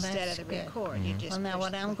play instead of the record. Mm-hmm. You just now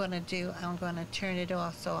what I'm going to do, I'm going to turn it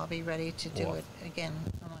off so I'll be ready to do it again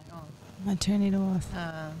on my own. I'm going to turn it off.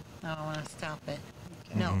 I don't want to stop it.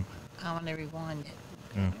 Okay. No, I want to rewind it.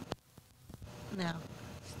 Yeah. Now,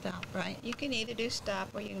 stop, right? You can either do stop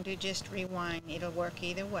or you can do just rewind. It'll work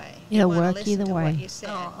either way. It'll You wanna work either listen to way. What you said.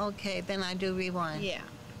 Oh, okay, then I do rewind. Yeah.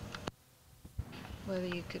 Whether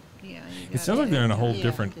you could, you It sounds like they're in a whole just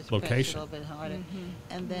different press location. a little bit harder.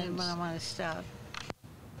 And then when I want to stop.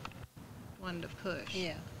 one to push.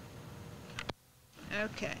 Yeah.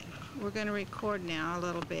 Okay, we're going to record now a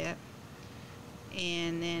little bit.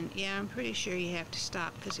 And then, I'm pretty sure you have to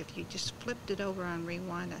stop, because if you just flipped it over on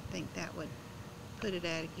rewind, I think that would put it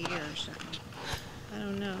out of gear or something. I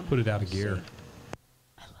don't know. Put it out of gear.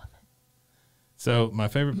 I love it. So my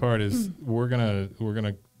favorite part is we're gonna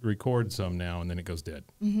record some now, and then it goes dead.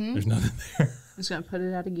 Mm-hmm. There's nothing there. It's going to put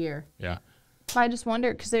it out of gear. Yeah. I just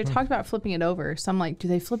wonder, because they talked about flipping it over. So I'm like, do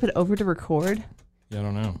they flip it over to record? Yeah, I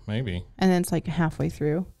don't know. Maybe. And then it's like halfway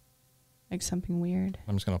through. Like something weird.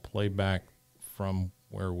 I'm just going to play back from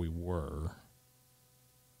where we were.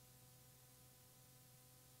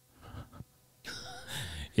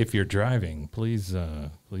 If you're driving, please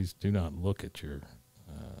do not look at your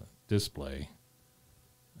display.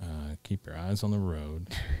 Keep your eyes on the road.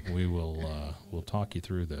 We will we'll talk you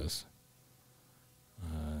through this.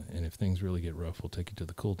 And if things really get rough, we'll take you to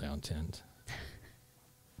the cool down tent.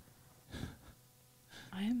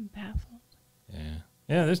 I am baffled.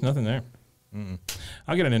 Yeah, there's nothing there. Mm-mm.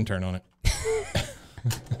 I'll get an intern on it.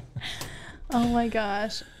 Oh my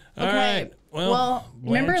gosh. All right. Well,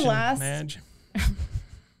 remember last? Madge.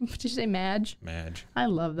 Did you say Madge? Madge. I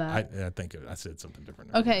love that. I think I said something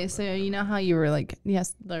different. Okay, so you know how you were like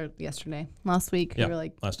last week you were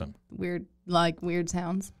like last time weird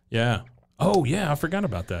sounds. Yeah. Oh yeah, I forgot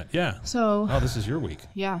about that. Yeah. So. Oh, this is your week.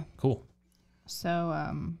 Yeah. Cool. So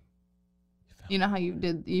you know how you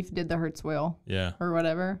did the Hertz wheel. Yeah. Or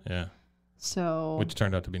whatever. Yeah. So. Which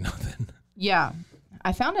turned out to be nothing. Yeah,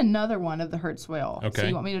 I found another one of the Hertz whale. Okay. So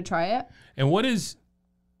you want me to try it? And what is?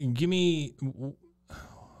 Give me.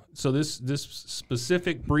 So this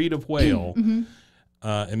specific breed of whale,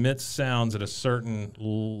 emits sounds at a certain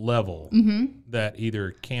level that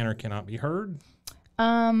either can or cannot be heard?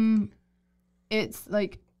 It's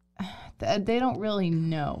like they don't really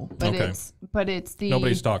know, but it's the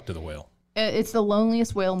nobody's talked to the whale. It's the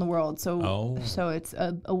loneliest whale in the world. So it's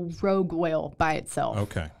a rogue whale by itself.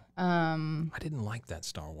 Okay. I didn't like that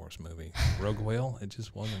Star Wars movie, Rogue Whale. It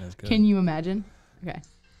just wasn't as good. Can you imagine? Okay.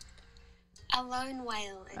 A lone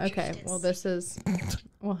whale. Okay. Well, this is.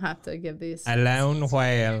 We'll have to give these. A lone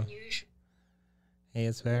whale. He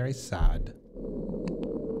is very sad.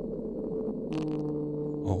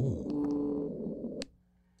 Oh.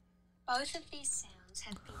 Both of these sounds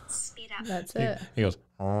have been sped up. That's it. He goes,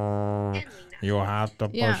 you'll have to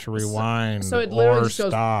push rewind so it literally or just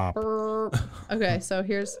goes, stop. Okay, so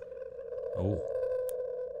here's. Oh.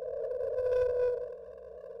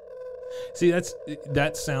 See,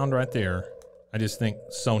 that sound right there. I just think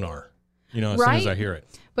sonar. You know, as soon as I hear it.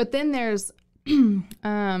 But then there's, it's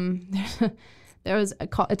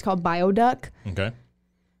called bioduck. Okay.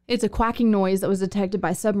 It's a quacking noise that was detected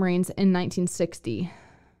by submarines in 1960.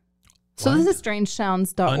 So this is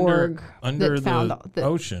strangesounds.org. Under the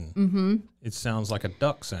ocean, it sounds like a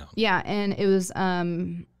duck sound. Yeah, and it was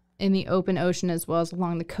in the open ocean as well as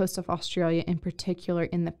along the coast of Australia, in particular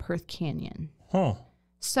in the Perth Canyon. Huh.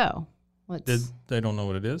 So, They don't know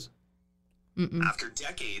what it is? After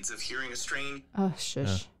decades of hearing a strange... Oh, shush.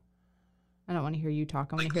 Yeah. I don't want to hear you talk.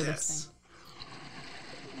 I want to hear this thing.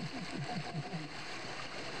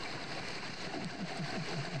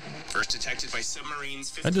 First detected by submarines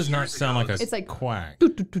 50 That does not sound like a it's like quack.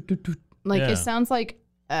 Like it sounds like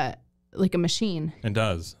a machine. It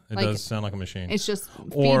does. It does sound like a machine. It's just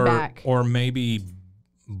feedback. Or maybe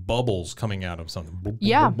bubbles coming out of something. Boop,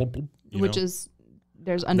 yeah. Boop, boop, which is,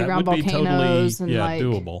 there's underground volcanoes. Totally, and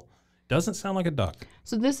doable. Doesn't sound like a duck.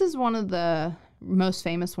 So this is one of the most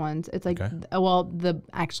famous ones. It's like, I don't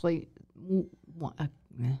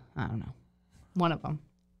know. One of them.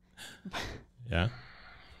 Yeah.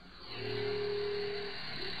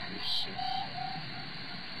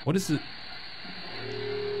 What is it?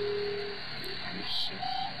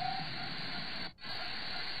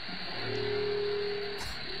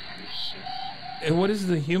 And what is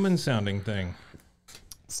the human sounding thing?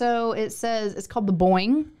 So it says it's called the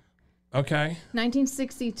boing. Okay.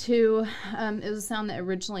 1962 it was a sound that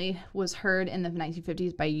originally was heard in the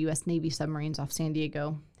 1950s by U.S. Navy submarines off San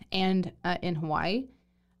Diego and in Hawaii.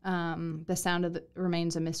 The sound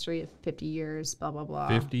remains a mystery of 50 years, blah, blah, blah.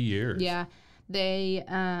 50 years. Yeah. They,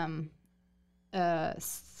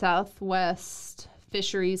 Southwest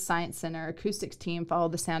Fisheries Science Center acoustics team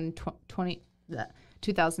followed the sound in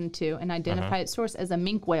 2002 and identified its source as a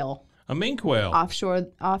minke whale. A minke whale?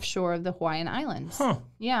 Offshore of the Hawaiian Islands. Huh.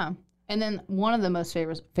 Yeah. And then one of the most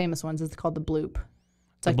famous ones is called the bloop.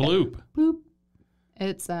 It's like bloop? Bloop.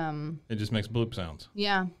 It's, It just makes bloop sounds.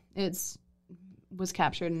 Yeah. Was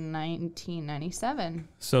captured in 1997.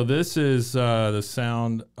 So this is the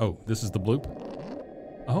sound. Oh, this is the bloop.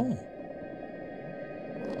 Oh,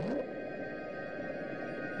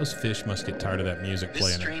 those fish must get tired of that music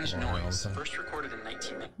playing. This strange noise, first recorded in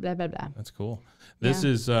 1990. Blah, blah, blah. That's cool. This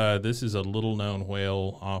is a little known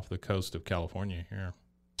whale off the coast of California here.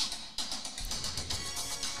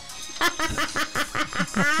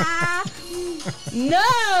 No!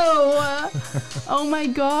 Oh my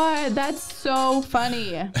God, that's so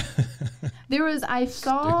funny. There was I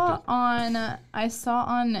saw on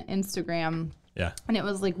Instagram. Yeah. And it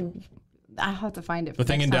was like, I have to find it. The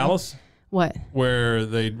thing in Dallas. What? Where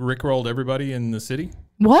they rickrolled everybody in the city.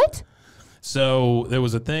 What? So there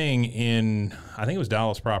was a thing in, I think it was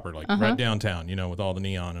Dallas proper, like right downtown, you know, with all the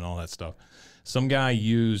neon and all that stuff. Some guy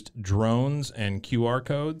used drones and QR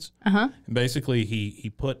codes. And basically,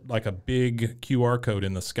 he put like a big QR code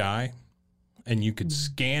in the sky, and you could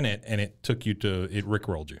scan it, and it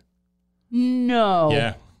rickrolled you.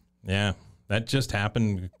 No. Yeah. That just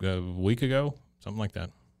happened a week ago, something like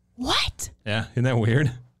that. What? Yeah, isn't that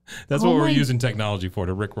weird? That's what we're using technology for,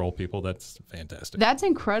 to rickroll people. That's fantastic. That's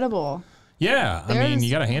incredible. Yeah, I mean,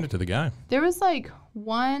 you got to hand it to the guy. There was like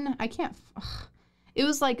one, it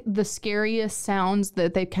was like the scariest sounds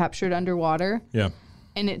that they captured underwater. Yeah.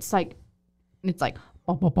 And it's like, like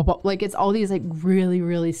it's all these like really,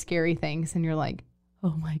 really scary things. And you're like,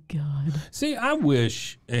 oh my God. See, I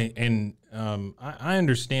wish, and I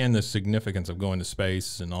understand the significance of going to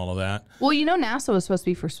space and all of that. Well, you know, NASA was supposed to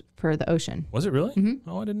be for the ocean. Was it really? Mm-hmm.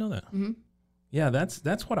 Oh, I didn't know that. Mm-hmm. Yeah,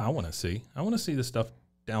 that's what I want to see. I want to see the stuff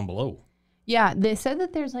down below. Yeah, they said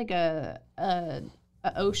that there's like a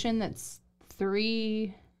ocean that's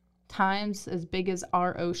 3 times as big as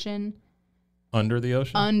our ocean. Under the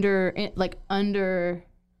ocean? Under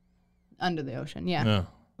Under the ocean, yeah.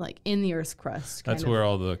 Like in the Earth's crust. That's where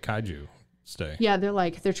all the kaiju stay. Yeah,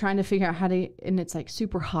 they're trying to figure out how to, and it's like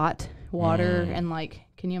super hot water, and like,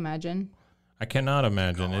 can you imagine? I cannot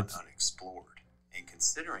imagine. It's unexplored. And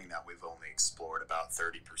considering that we've only explored about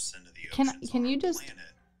 30% of the oceans can you on just, planet,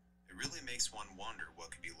 it really makes one wonder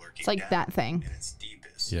what could be lurking it's like that thing. in its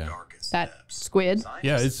deepest, Yeah. darkest That depths. squid.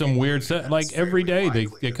 Yeah, it's some weird set. Like every day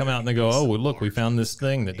they come out and they go, oh, well, look, we found this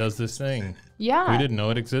thing that does this thing. Yeah. We didn't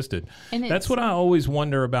know it existed. And that's what I always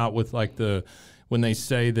wonder about with like when they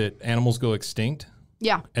say that animals go extinct.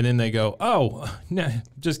 Yeah. And then they go, oh, nah,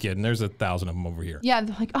 just kidding. There's 1,000 of them over here. Yeah,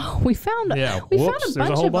 they're like, oh, we found Yeah, we found whoops, a there's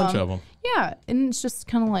a whole bunch of them. Yeah, and it's just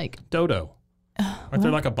kind of like Dodo. Aren't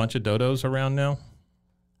there like a bunch of dodos around now?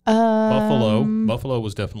 Buffalo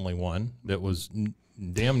was definitely one that was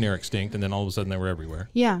damn near extinct, and then all of a sudden they were everywhere.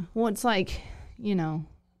 Yeah, well, it's like, you know,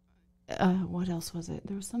 what else was it?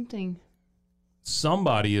 There was something.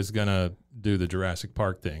 Somebody is gonna do the Jurassic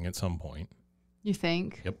Park thing at some point. You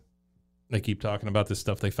think? Yep. They keep talking about this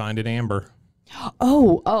stuff they find at Amber.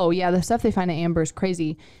 Oh, yeah, the stuff they find at Amber is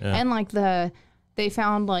crazy. Yeah. And like they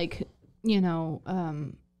found like, you know,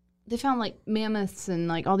 they found like mammoths and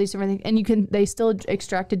like all these different things, and they still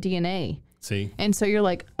extracted DNA. See? And so you're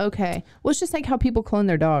like, okay, well, it's just like how people clone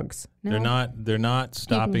their dogs. No? They're not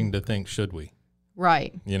stopping to think, should we?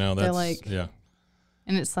 Right. You know, that's like, yeah.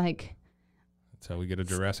 And it's like, that's how we get a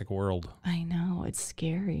Jurassic World. I know, it's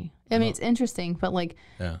scary. I mean, it's interesting, but like,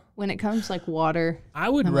 when it comes to like water, I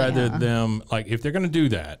would rather them, like, if they're going to do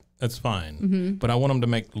that, that's fine. But I want them to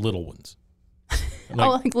make little ones.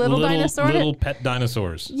 Like little dinosaurs? Little pet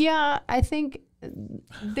dinosaurs. Yeah, I think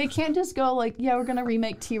they can't just go like, yeah, we're going to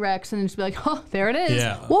remake T-Rex and just be like, oh, there it is.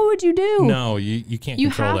 Yeah. What would you do? No, you can't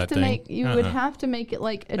control that thing. You would have to make it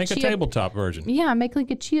like a tabletop version. Yeah, make like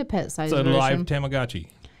a Chia Pet size version. It's a live Tamagotchi,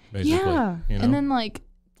 basically. Yeah, you know? and then like...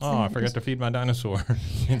 Oh, I forgot to feed my dinosaur.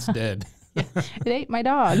 It's dead. It ate my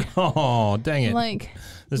dog. Oh, dang it. Like,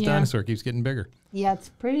 this dinosaur keeps getting bigger. Yeah, it's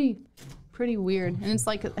pretty weird. And it's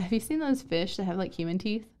like, have you seen those fish that have like human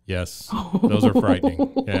teeth? Yes. Those are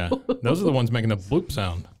frightening. Yeah. Those are the ones making the bloop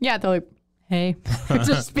sound. Yeah, they're like, hey.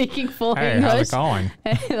 Just speaking full hey, English. How's it going?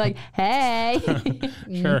 Like, hey.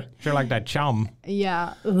 Sure like that chum.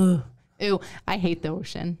 Yeah. Ugh. Ew. I hate the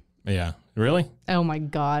ocean. Yeah. Really? Oh my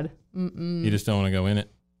God. Mm-mm. You just don't want to go in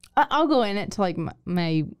it? I'll go in it to like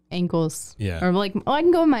my ankles. Yeah. Or like, I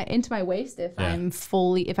can go into my waist if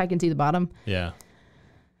if I can see the bottom. Yeah.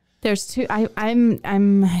 There's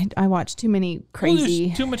I watch too many crazy. Well,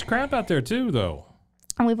 there's too much crap out there too, though.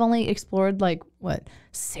 And we've only explored like what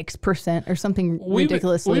 6% or something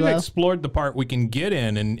ridiculously low. We've explored the part we can get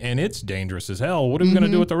in, and it's dangerous as hell. What are we going to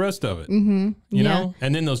do with the rest of it? You know.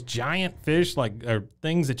 And then those giant fish, like, are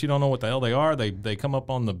things that you don't know what the hell they are. They come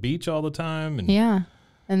up on the beach all the time. And yeah.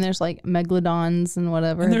 And there's like megalodons and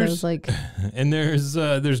whatever. And there's like, and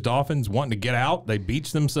there's dolphins wanting to get out. They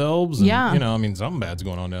beach themselves. And, you know, I mean, something bad's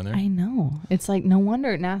going on down there. I know. It's like no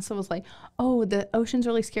wonder NASA was like, oh, the ocean's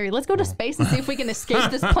really scary. Let's go to space and see if we can escape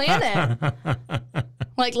this planet.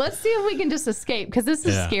 Like, let's see if we can just escape because this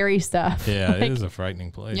is scary stuff. Yeah, like, it is a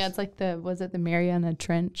frightening place. Yeah, it's like was it the Mariana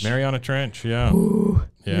Trench? Mariana Trench, yeah. Ooh.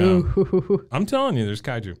 Yeah. Ooh. I'm telling you, there's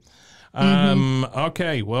kaiju.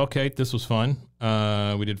 Okay, well, Kate, this was fun.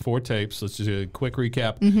 We did 4 tapes. Let's just do a quick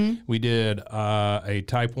recap. We did a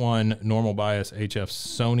Type 1 normal bias HF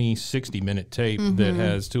SONY 60-minute tape that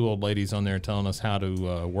has 2 old ladies on there telling us how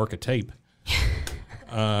to work a tape.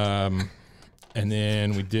 And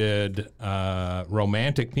then we did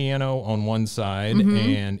romantic piano on one side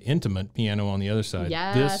and intimate piano on the other side.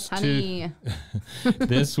 Yes, honey.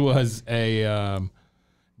 This was a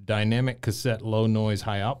dynamic cassette low noise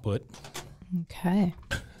high output. Okay.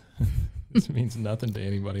 This means nothing to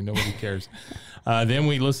anybody. Nobody cares. Then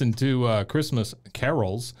we listened to Christmas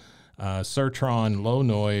carols, Sertron low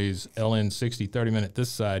noise LN60 30-minute this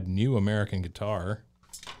side, new American guitar.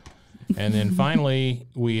 And then finally,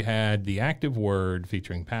 we had the Activeword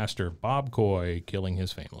featuring Pastor Bob Coy killing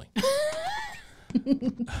his family.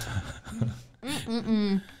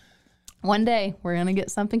 One day we're gonna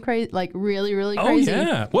get something crazy, like really, really crazy. Oh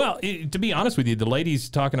yeah. Well, to be honest with you, the ladies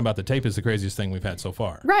talking about the tape is the craziest thing we've had so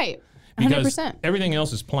far. Right. 100%. Because everything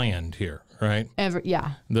else is planned here, right?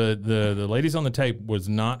 Yeah. The ladies on the tape was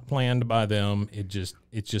not planned by them.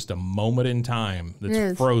 It's just a moment in time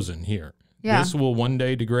that's frozen here. Yeah. This will one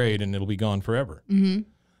day degrade and it'll be gone forever.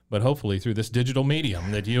 But hopefully through this digital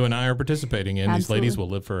medium that you and I are participating in, these ladies will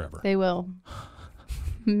live forever. They will.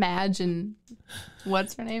 Imagine.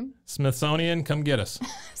 What's her name? Smithsonian, come get us.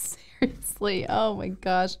 Seriously. Oh my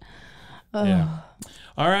gosh. Yeah.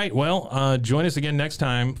 All right. Well, join us again next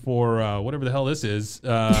time for whatever the hell this is.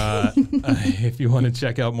 If you want to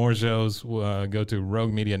check out more shows, go to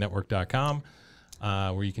roguemedianetwork.com,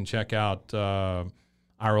 where you can check out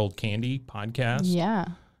Our Old Candy podcast. Yeah.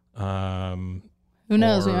 Who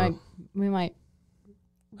knows? We might.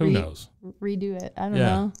 Who knows? Redo it. I don't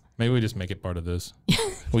know. Maybe we just make it part of this.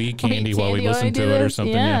 We eat candy while we listen to it or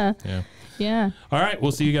something. Yeah. All right.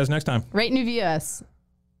 We'll see you guys next time. Rate and review us.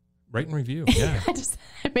 Rate and review. Yeah.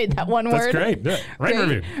 I made that one word. That's great. Yeah. Rate and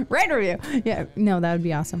review. Rate and review. Yeah. No, that would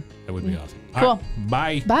be awesome. That would be awesome. Cool. All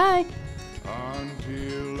right. Bye. Bye.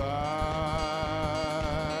 Until I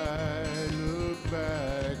look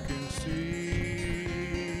back and see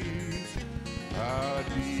how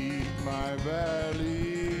deep my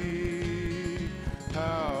valley,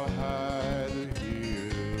 how high the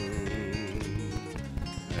hill,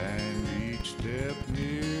 and each step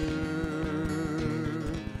nearer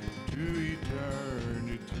to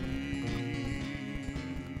eternity,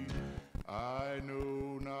 I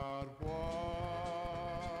know not what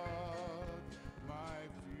my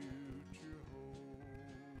future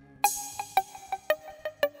holds.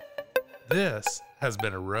 This has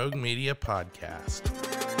been a Rogue Media podcast.